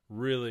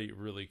 Really,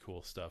 really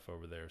cool stuff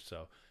over there.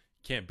 So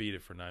can't beat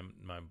it for $9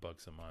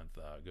 a month.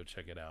 Go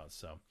check it out.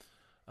 So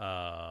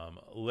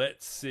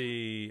let's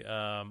see.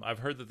 I've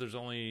heard that there's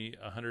only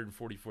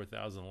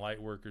 144,000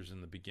 light workers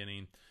in the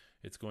beginning.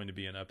 It's going to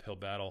be an uphill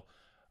battle.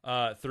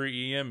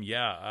 3 EM,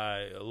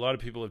 yeah. A lot of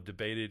people have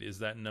debated, is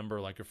that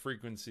number like a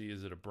frequency?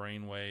 Is it a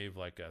brain wave,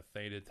 like a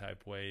theta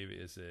type wave?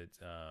 Is it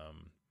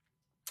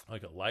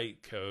like a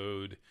light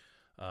code?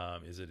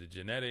 Is it a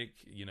genetic,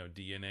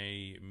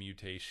 DNA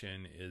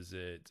mutation? Is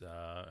it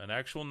an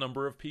actual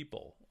number of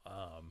people?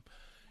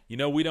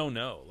 We don't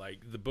know.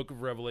 Like, the book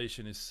of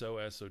Revelation is so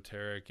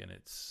esoteric, and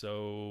it's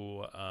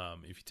so,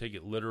 if you take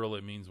it literal,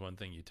 it means one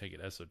thing. You take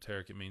it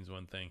esoteric, it means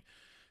one thing.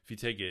 If you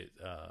take it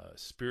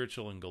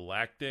spiritual and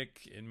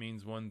galactic, it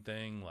means one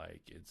thing.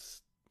 Like,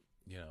 it's,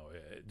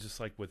 just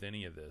like with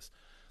any of this.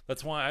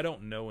 That's why I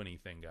don't know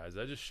anything, guys.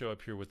 I just show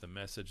up here with a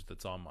message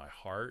that's on my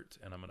heart,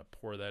 and I'm going to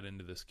pour that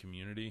into this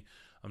community.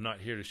 I'm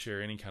not here to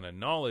share any kind of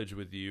knowledge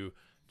with you,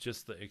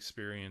 just the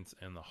experience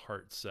and the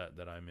heart set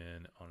that I'm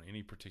in on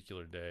any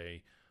particular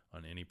day,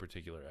 on any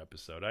particular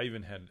episode. I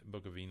even had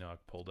Book of Enoch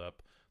pulled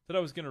up that I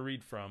was going to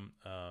read from,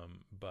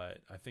 but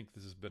I think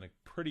this has been a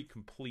pretty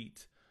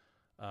complete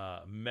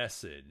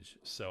message.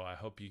 So I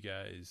hope you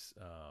guys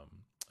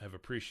have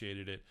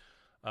appreciated it.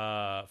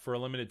 For a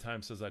limited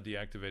time, says I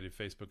deactivated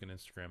Facebook and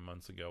Instagram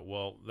months ago.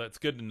 Well, that's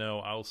good to know.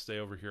 I'll stay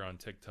over here on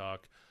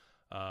TikTok.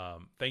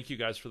 Thank you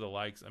guys for the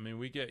likes. I mean,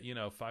 we get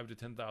 5 to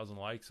 10,000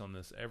 likes on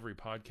this every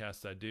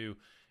podcast I do,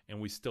 and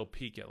we still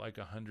peak at like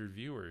 100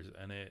 viewers,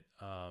 and it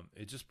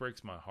just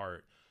breaks my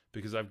heart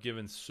because I've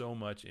given so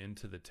much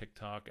into the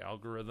TikTok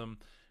algorithm,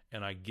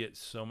 and I get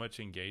so much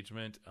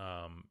engagement.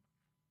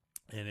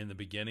 And in the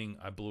beginning,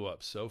 I blew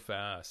up so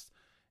fast,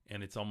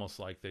 and it's almost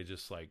like they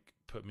just like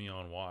put me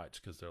on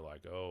watch because they're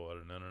like, oh,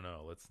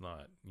 no, let's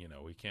not,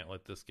 we can't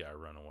let this guy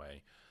run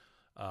away.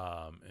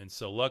 And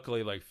so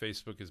luckily, like,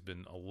 Facebook has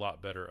been a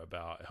lot better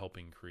about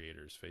helping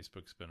creators.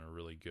 Facebook's been a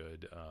really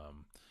good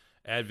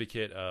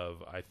advocate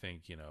of, I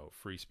think,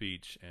 free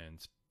speech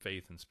and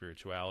faith and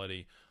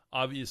spirituality,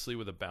 obviously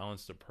with a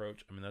balanced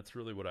approach. I mean, that's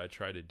really what I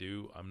try to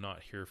do. I'm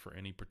not here for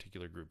any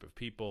particular group of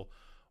people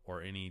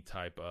or any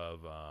type of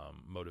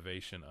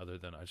motivation other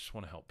than I just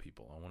want to help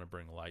people. I want to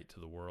bring light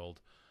to the world.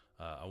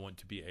 I want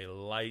to be a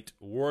light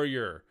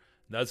warrior.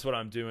 That's what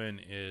I'm doing,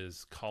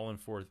 is calling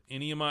forth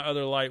any of my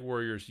other light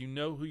warriors. You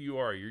know who you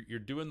are. You're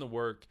doing the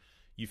work.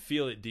 You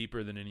feel it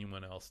deeper than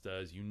anyone else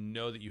does. You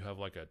know that you have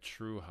like a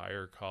true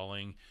higher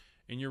calling,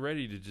 and you're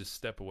ready to just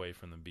step away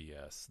from the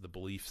BS, the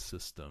belief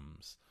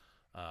systems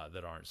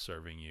that aren't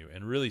serving you,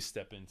 and really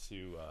step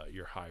into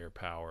your higher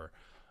power.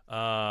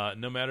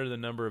 No matter the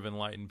number of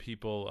enlightened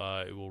people,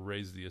 it will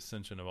raise the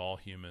ascension of all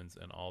humans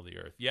and all the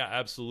earth. Yeah,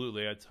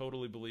 absolutely. I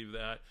totally believe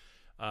that.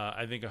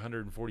 I think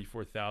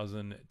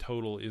 144,000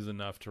 total is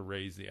enough to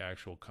raise the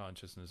actual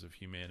consciousness of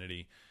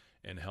humanity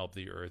and help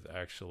the earth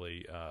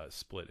actually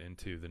split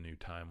into the new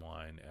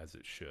timeline as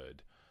it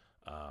should.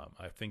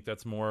 I think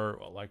that's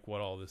more like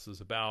what all this is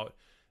about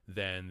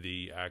than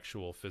the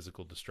actual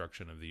physical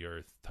destruction of the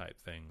earth type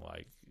thing.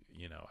 Like,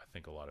 I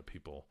think a lot of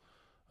people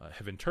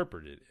have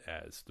interpreted it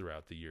as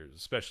throughout the years,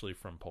 especially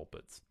from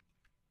pulpits.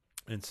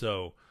 And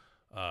so,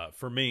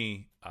 for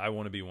me, I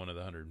want to be one of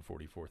the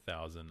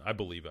 144,000. I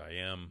believe I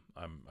am.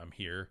 I'm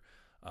here.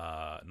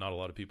 Not a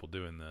lot of people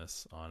doing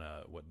this on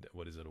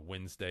what is it, a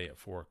Wednesday at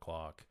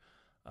 4:00.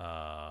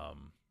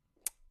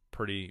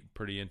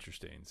 Pretty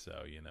interesting.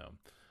 So,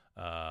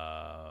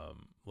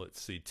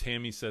 let's see.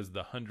 Tammy says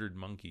the 100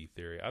 monkey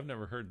theory. I've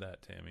never heard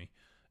that, Tammy.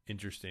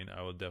 Interesting.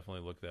 I will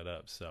definitely look that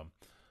up. So,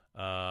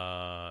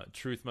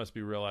 Truth Must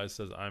Be Realized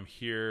says, I'm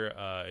here.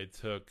 It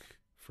took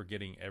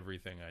forgetting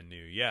everything I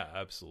knew. Yeah,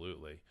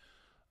 absolutely.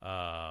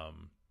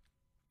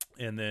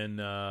 And then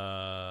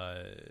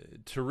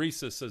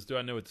Teresa says, do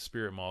I know what the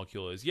spirit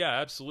molecule is? Yeah,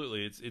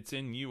 absolutely. It's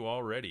in you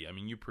already. I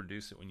mean, you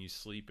produce it when you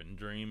sleep and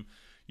dream.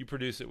 You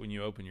produce it when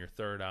you open your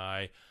third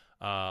eye.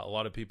 A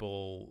lot of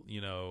people,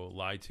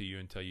 lie to you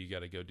and tell you got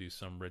to go do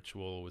some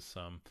ritual with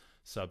some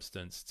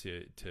substance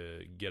to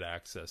get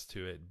access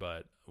to it.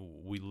 But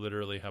we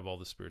literally have all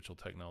the spiritual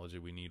technology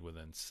we need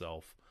within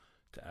self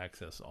to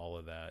access all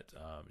of that.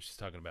 She's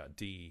talking about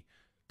D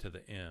to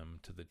the M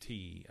to the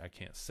T. I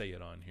can't say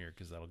it on here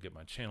because that'll get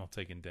my channel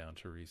taken down,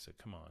 Teresa.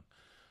 Come on.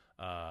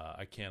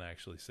 I can't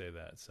actually say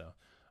that. So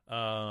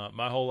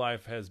my whole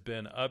life has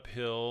been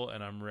uphill,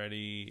 and I'm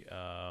ready.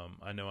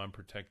 I know I'm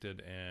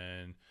protected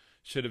and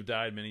should have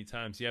died many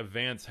times. Yeah,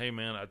 Vance, hey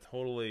man, I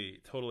totally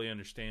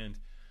understand.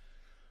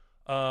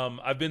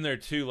 I've been there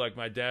too. Like,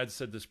 my dad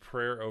said this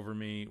prayer over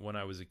me when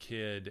I was a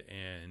kid,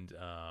 and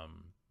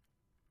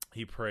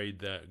he prayed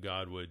that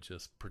God would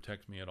just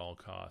protect me at all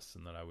costs,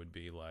 and that I would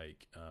be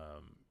like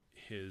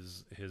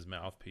his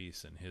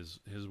mouthpiece and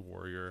his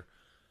warrior,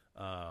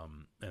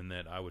 and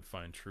that I would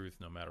find truth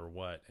no matter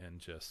what, and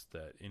just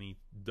that any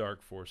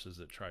dark forces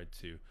that tried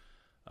to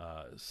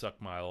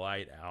suck my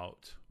light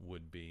out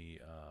would be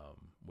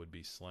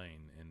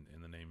slain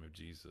in the name of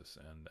Jesus.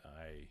 And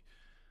I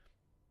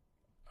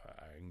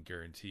can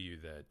guarantee you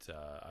that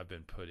I've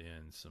been put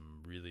in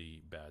some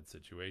really bad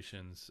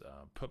situations,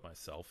 put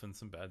myself in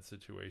some bad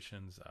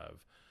situations.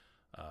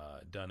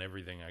 I've done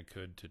everything I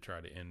could to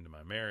try to end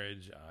my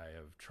marriage. I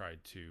have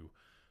tried to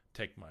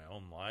take my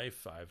own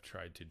life. I've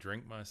tried to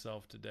drink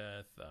myself to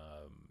death.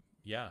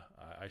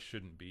 I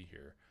shouldn't be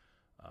here,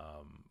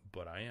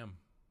 but I am,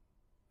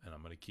 and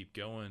I'm going to keep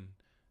going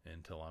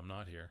until I'm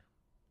not here.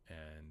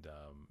 And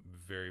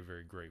very,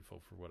 very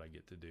grateful for what I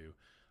get to do.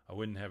 I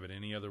wouldn't have it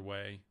any other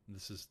way.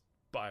 This is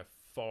by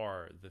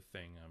far the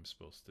thing I'm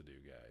supposed to do,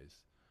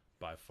 guys.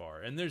 By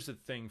far. And there's a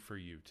thing for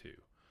you,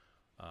 too.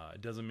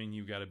 It doesn't mean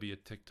you've got to be a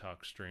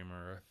TikTok streamer,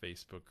 or a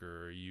Facebooker,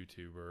 or a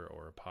YouTuber,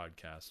 or a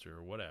podcaster,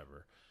 or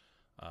whatever.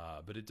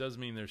 But it does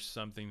mean there's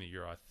something that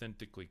you're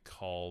authentically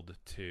called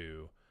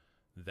to,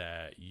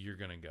 that you're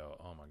going to go,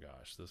 oh my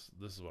gosh, this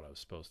is what I was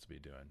supposed to be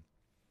doing.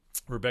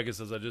 Rebecca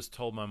says, I just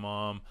told my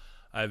mom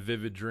I have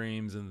vivid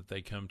dreams and that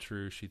they come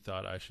true. She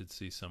thought I should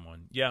see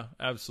someone. Yeah,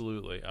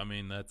 absolutely. I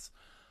mean, that's,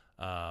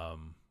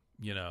 Ryan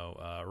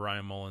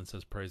Mullen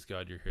says, praise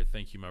God you're here.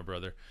 Thank you, my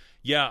brother.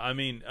 Yeah, I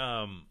mean,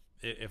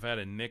 if I had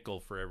a nickel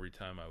for every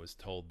time I was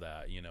told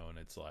that, and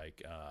it's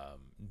like,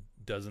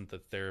 doesn't the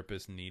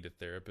therapist need a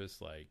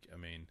therapist? Like, I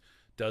mean,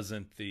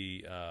 doesn't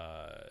the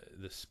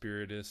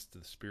spiritist,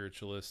 the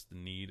spiritualist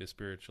need a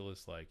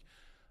spiritualist? Like,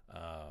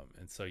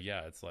 and so,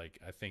 yeah, it's like,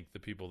 I think the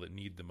people that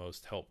need the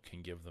most help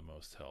can give the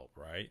most help,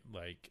 right?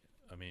 Like,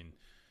 I mean,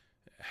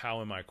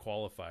 how am I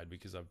qualified?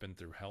 Because I've been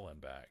through hell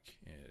and back.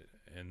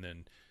 And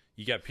then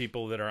you got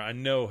people that I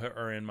know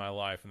are in my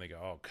life, and they go,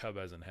 oh, Cub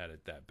hasn't had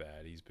it that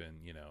bad. He's been,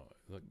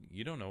 look,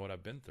 you don't know what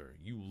I've been through.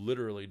 You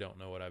literally don't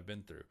know what I've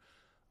been through.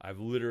 I've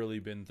literally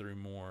been through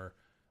more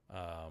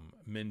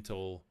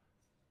mental,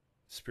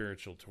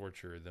 spiritual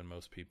torture than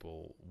most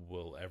people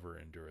will ever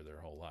endure their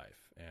whole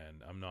life.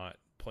 And I'm not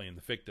playing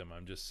the victim.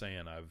 I'm just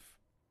saying I've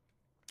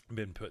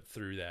been put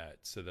through that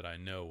so that I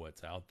know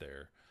what's out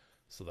there,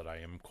 so that I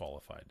am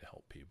qualified to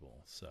help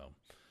people. So,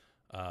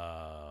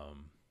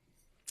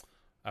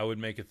 I would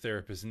make a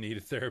therapist need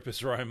a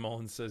therapist. Ryan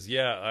Mullins says,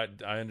 yeah,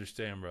 I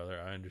understand,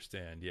 brother. I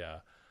understand. Yeah.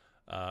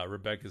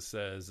 Rebecca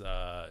says,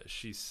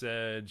 she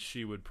said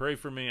she would pray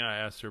for me. I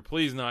asked her,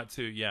 please not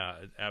to. Yeah,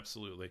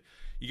 absolutely.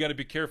 You got to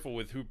be careful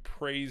with who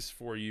prays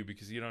for you,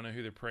 because you don't know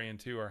who they're praying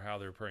to or how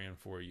they're praying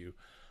for you.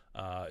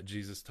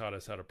 Jesus taught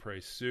us how to pray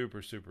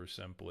super, super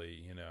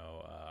simply.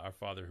 Our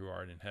Father who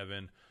art in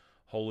heaven,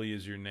 holy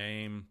is your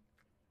name.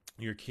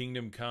 Your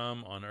kingdom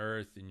come on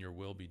earth, and your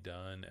will be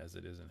done as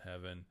it is in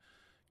heaven.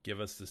 Give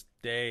us this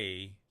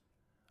day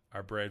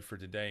our bread for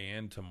today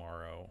and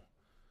tomorrow.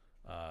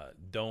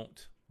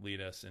 Don't lead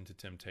us into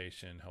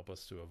temptation. Help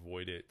us to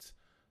avoid it.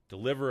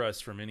 Deliver us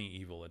from any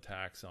evil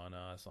attacks on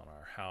us, on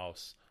our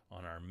house,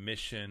 on our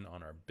mission,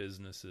 on our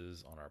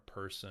businesses, on our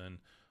person,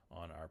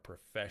 on our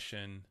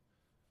profession.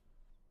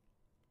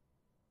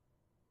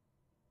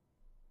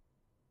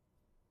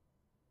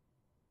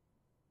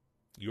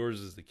 Yours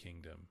is the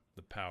kingdom,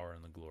 the power,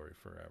 and the glory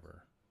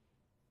forever.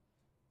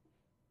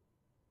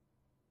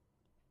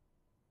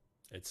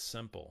 It's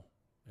simple.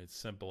 It's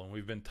simple. And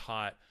we've been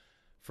taught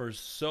for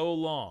so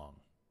long,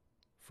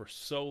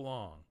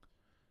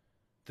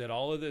 that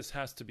all of this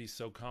has to be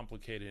so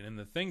complicated. And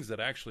the things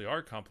that actually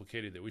are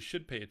complicated that we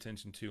should pay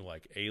attention to,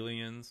 like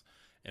aliens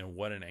and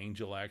what an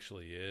angel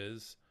actually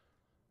is,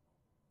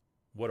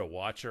 what a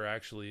watcher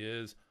actually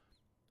is,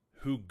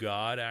 who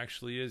God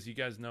actually is. You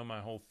guys know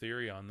my whole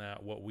theory on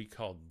that, what we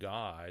call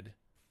God.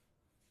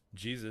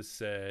 Jesus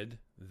said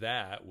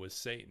that was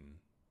Satan.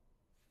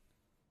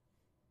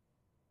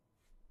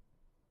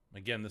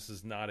 Again, this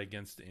is not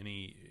against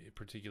any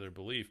particular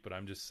belief, but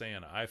I'm just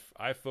saying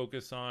I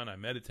focus on, I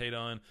meditate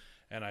on,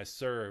 and I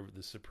serve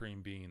the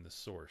supreme being, the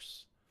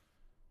source.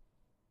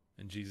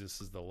 And Jesus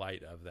is the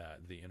light of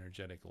that, the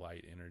energetic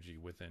light energy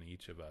within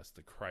each of us,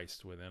 the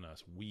Christ within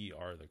us. We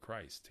are the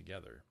Christ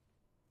together.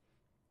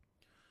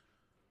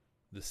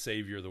 The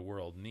Savior the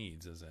world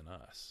needs is in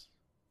us.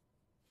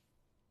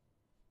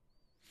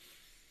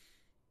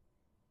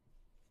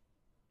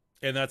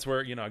 And that's where,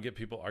 I get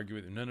people argue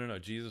with me. No.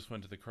 Jesus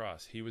went to the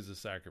cross. He was the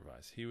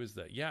sacrifice. He was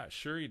that. Yeah,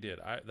 sure he did.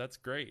 That's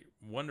great.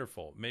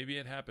 Wonderful. Maybe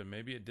it happened.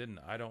 Maybe it didn't.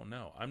 I don't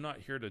know. I'm not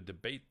here to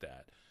debate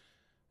that.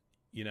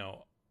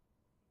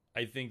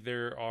 I think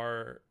there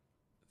are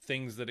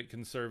things that it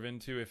can serve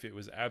into if it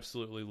was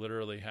absolutely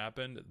literally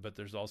happened, but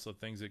there's also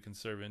things it can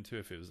serve into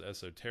if it was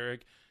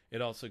esoteric.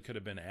 It also could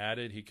have been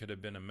added. He could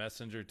have been a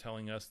messenger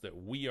telling us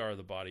that we are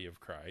the body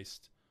of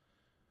Christ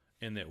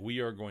and that we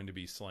are going to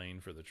be slain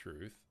for the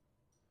truth.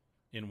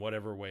 In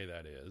whatever way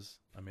that is.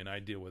 I mean, I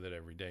deal with it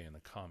every day in the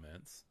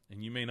comments.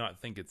 And you may not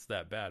think it's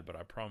that bad, but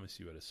I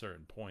promise you at a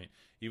certain point,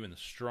 even the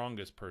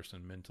strongest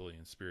person mentally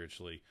and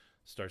spiritually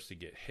starts to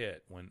get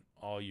hit when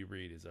all you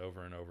read is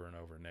over and over and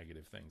over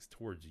negative things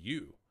towards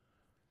you.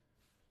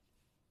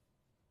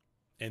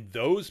 And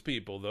those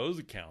people, those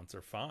accounts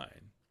are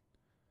fine.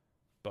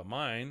 But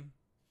mine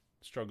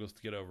struggles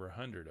to get over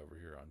 100 over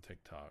here on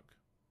TikTok.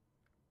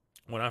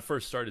 When I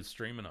first started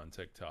streaming on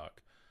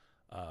TikTok,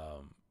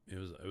 it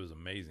was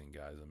amazing,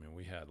 guys. I mean,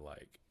 we had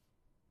like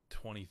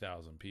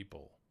 20,000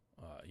 people,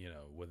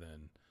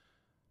 within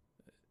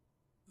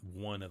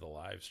one of the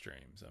live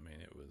streams. I mean,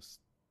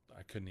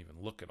 I couldn't even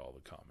look at all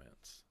the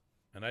comments,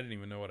 and I didn't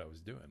even know what I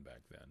was doing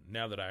back then.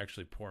 Now that I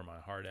actually pour my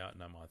heart out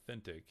and I'm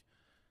authentic,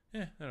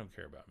 they don't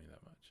care about me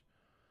that much.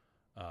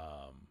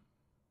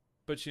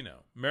 But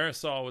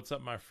Marisol, what's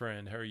up, my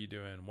friend? How are you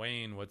doing?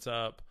 Wayne, what's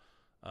up?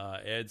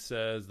 Ed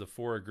says the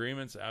 4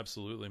 agreements.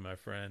 Absolutely, my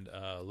friend.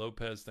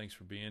 Lopez, thanks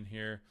for being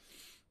here.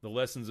 The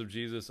lessons of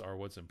Jesus are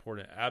what's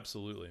important.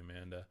 Absolutely,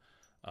 Amanda.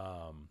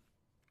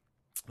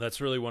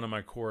 That's really one of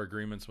my core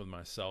agreements with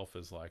myself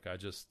is like, I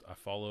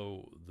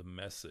follow the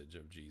message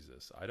of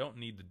Jesus. I don't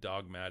need the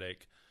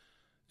dogmatic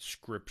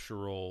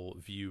scriptural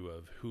view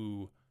of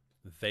who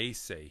they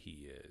say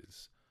he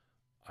is.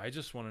 I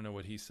just want to know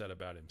what he said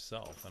about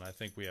himself. And I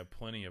think we have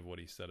plenty of what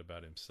he said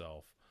about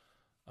himself.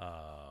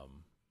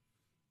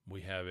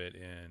 We have it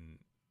in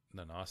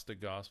the Gnostic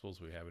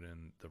Gospels. We have it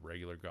in the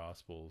regular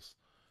Gospels.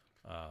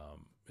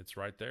 It's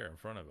right there in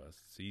front of us.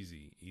 It's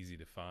easy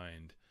to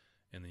find.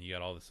 And then you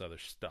got all this other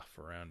stuff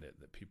around it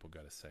that people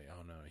got to say,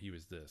 oh no, he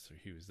was this or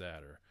he was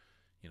that, or,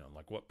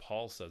 like what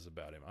Paul says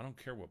about him. I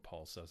don't care what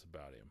Paul says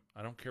about him.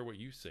 I don't care what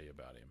you say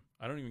about him.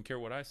 I don't even care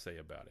what I say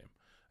about him.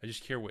 I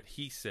just care what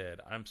he said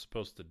I'm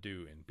supposed to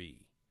do and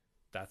be.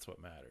 That's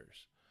what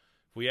matters.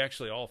 If we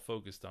actually all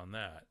focused on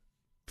that,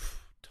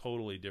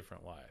 totally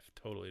different life.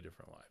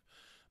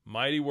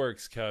 Mighty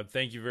works, Cub.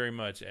 Thank you very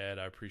much, Ed.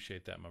 I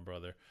appreciate that, my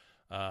brother.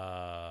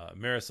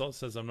 Marisol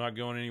says, I'm not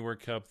going anywhere,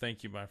 Cub.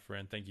 Thank you, my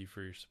friend. Thank you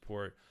for your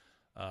support.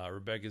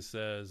 Rebecca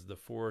says, the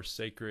 4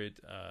 sacred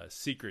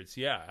secrets.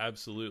 Yeah,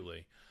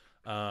 absolutely.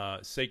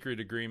 Sacred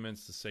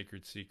agreements, the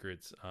sacred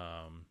secrets.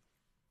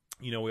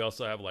 We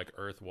also have like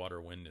earth,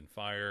 water, wind, and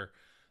fire.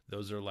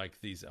 Those are like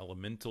these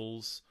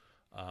elementals.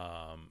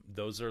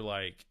 Those are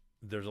like,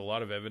 there's a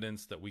lot of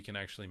evidence that we can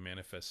actually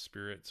manifest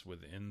spirits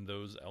within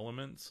those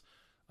elements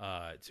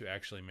to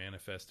actually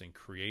manifest and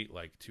create,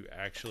 like to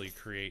actually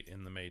create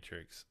in the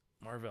Matrix.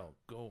 Marvel,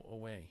 go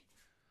away.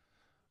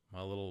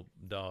 My little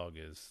dog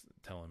is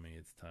telling me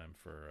it's time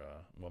for,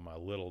 my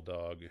little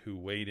dog who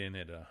weighed in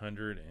at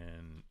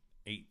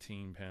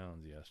 118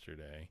 pounds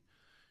yesterday.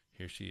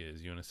 Here she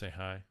is. You want to say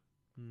hi?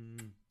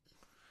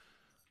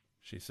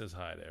 She says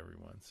hi to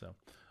everyone. So,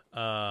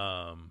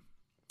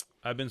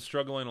 I've been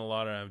struggling a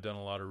lot, and I've done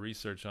a lot of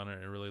research on it.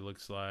 And it really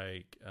looks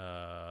like,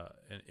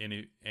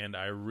 and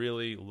I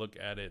really look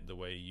at it the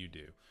way you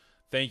do.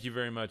 Thank you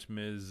very much,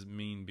 Ms.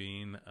 Mean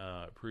Bean.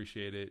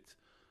 Appreciate it.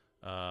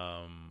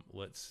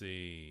 Let's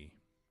see.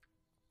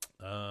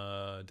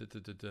 I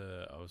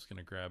was going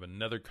to grab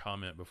another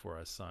comment before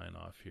I sign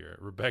off here.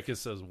 Rebecca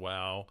says,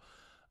 wow.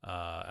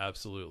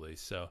 Absolutely.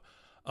 So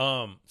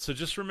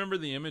just remember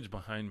the image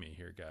behind me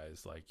here,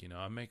 guys. Like,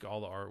 I make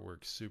all the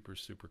artwork super,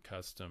 super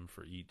custom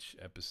for each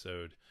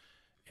episode.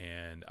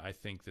 And I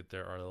think that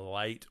there are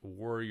light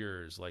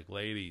warriors, like,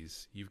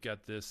 ladies, you've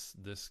got this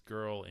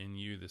girl in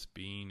you, this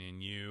being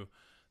in you,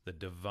 the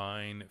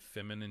divine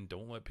feminine.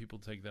 Don't let people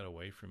take that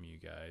away from you,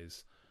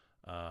 guys.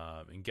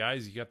 And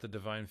guys, you got the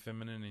divine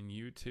feminine in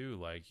you too.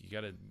 Like, you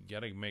gotta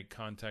make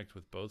contact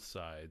with both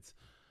sides.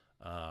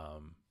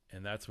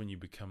 And that's when you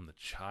become the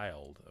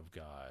child of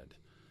God.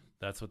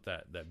 That's what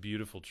that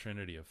beautiful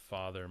trinity of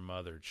Father,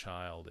 Mother,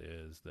 Child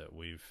is, that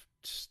we've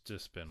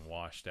just been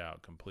washed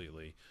out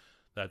completely.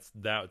 That's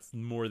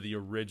more the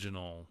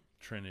original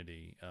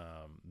Trinity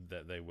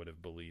that they would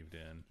have believed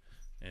in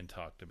and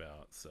talked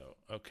about. So,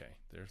 okay,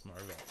 there's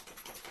Marvel.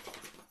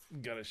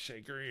 Gotta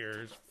shake her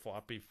ears,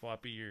 floppy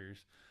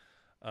ears.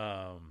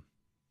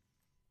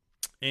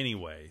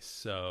 Anyway,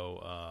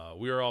 so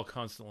we are all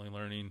constantly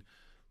learning.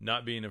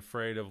 Not being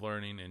afraid of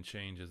learning and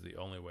change is the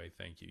only way.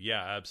 Thank you.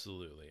 Yeah,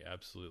 absolutely.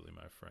 Absolutely,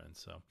 my friend.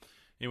 So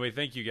anyway,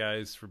 thank you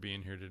guys for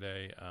being here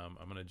today. I'm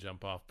going to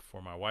jump off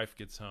before my wife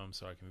gets home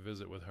so I can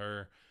visit with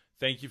her.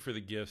 Thank you for the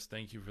gifts.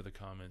 Thank you for the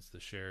comments, the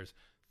shares.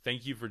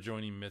 Thank you for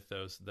joining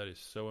Mythos. That is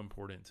so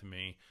important to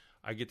me.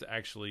 I get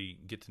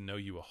to know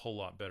you a whole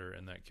lot better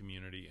in that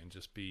community and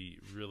just be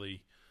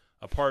really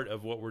a part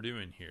of what we're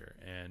doing here.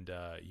 And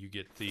you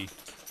get the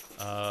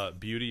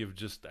beauty of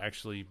just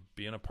actually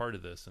being a part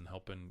of this and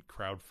helping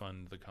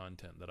crowdfund the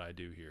content that I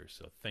do here.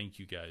 So thank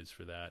you guys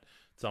for that.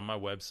 It's on my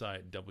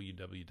website,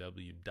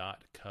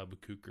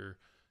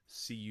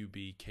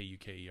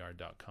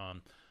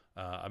 www.cubkuker.com.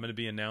 I'm going to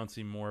be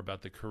announcing more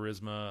about the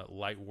Charisma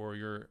Light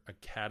Warrior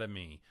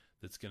Academy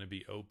that's going to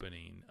be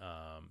opening.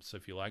 So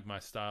if you like my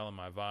style and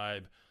my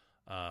vibe,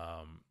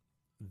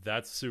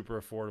 that's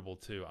super affordable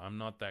too. I'm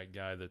not that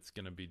guy that's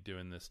going to be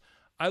doing this.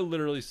 I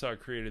literally saw a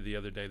creator the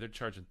other day. They're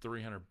charging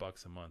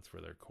 $300 a month for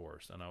their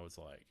course. And I was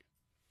like,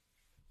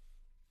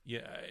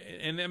 yeah.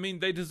 And I mean,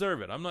 they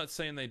deserve it. I'm not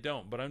saying they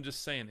don't, but I'm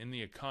just saying in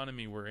the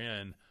economy we're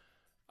in,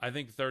 I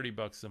think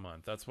 $30 a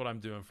month. That's what I'm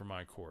doing for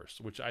my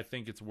course, which I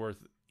think it's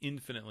worth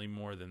infinitely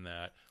more than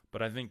that.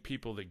 But I think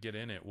people that get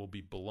in it will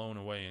be blown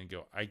away and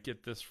go, I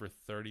get this for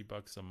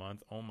 $30 a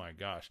month. Oh my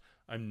gosh,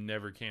 I'm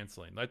never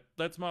canceling.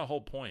 That's my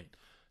whole point.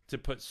 To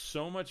put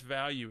so much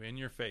value in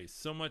your face,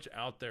 so much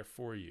out there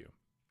for you.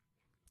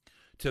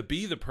 To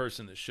be the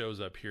person that shows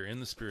up here in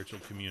the spiritual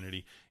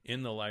community,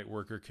 in the light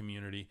worker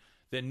community,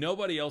 that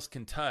nobody else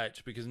can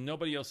touch because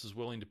nobody else is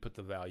willing to put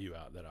the value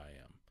out that I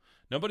am.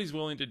 Nobody's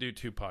willing to do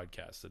 2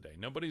 podcasts a day.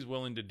 Nobody's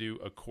willing to do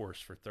a course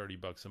for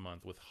 $30 a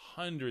month with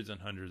hundreds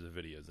and hundreds of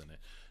videos in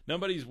it.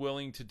 Nobody's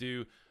willing to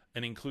do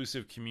an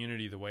inclusive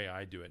community the way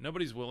I do it.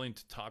 Nobody's willing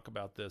to talk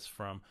about this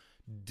from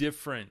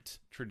different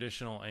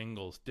traditional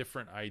angles,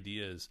 different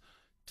ideas,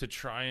 to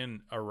try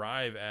and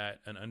arrive at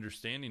an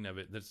understanding of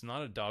it that's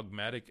not a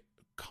dogmatic,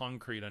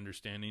 concrete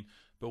understanding,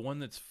 but one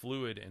that's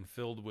fluid and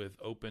filled with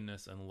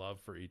openness and love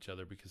for each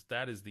other, because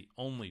that is the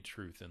only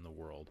truth in the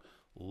world.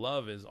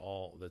 Love is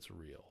all that's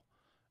real.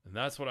 And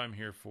that's what I'm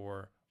here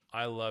for.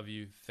 I love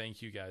you.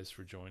 Thank you guys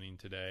for joining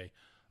today.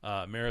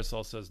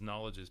 Marisol says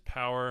knowledge is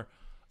power.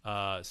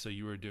 So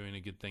you are doing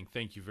a good thing.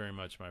 Thank you very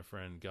much, my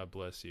friend. God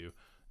bless you.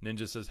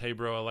 Ninja says, hey,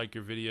 bro, I like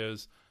your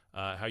videos.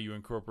 How you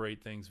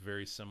incorporate things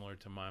very similar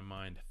to my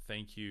mind.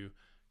 Thank you.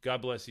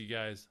 God bless you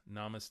guys.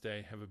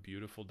 Namaste. Have a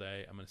beautiful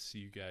day. I'm going to see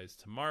you guys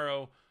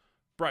tomorrow,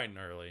 bright and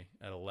early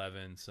at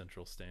 11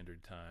 Central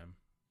Standard Time.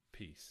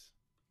 Peace.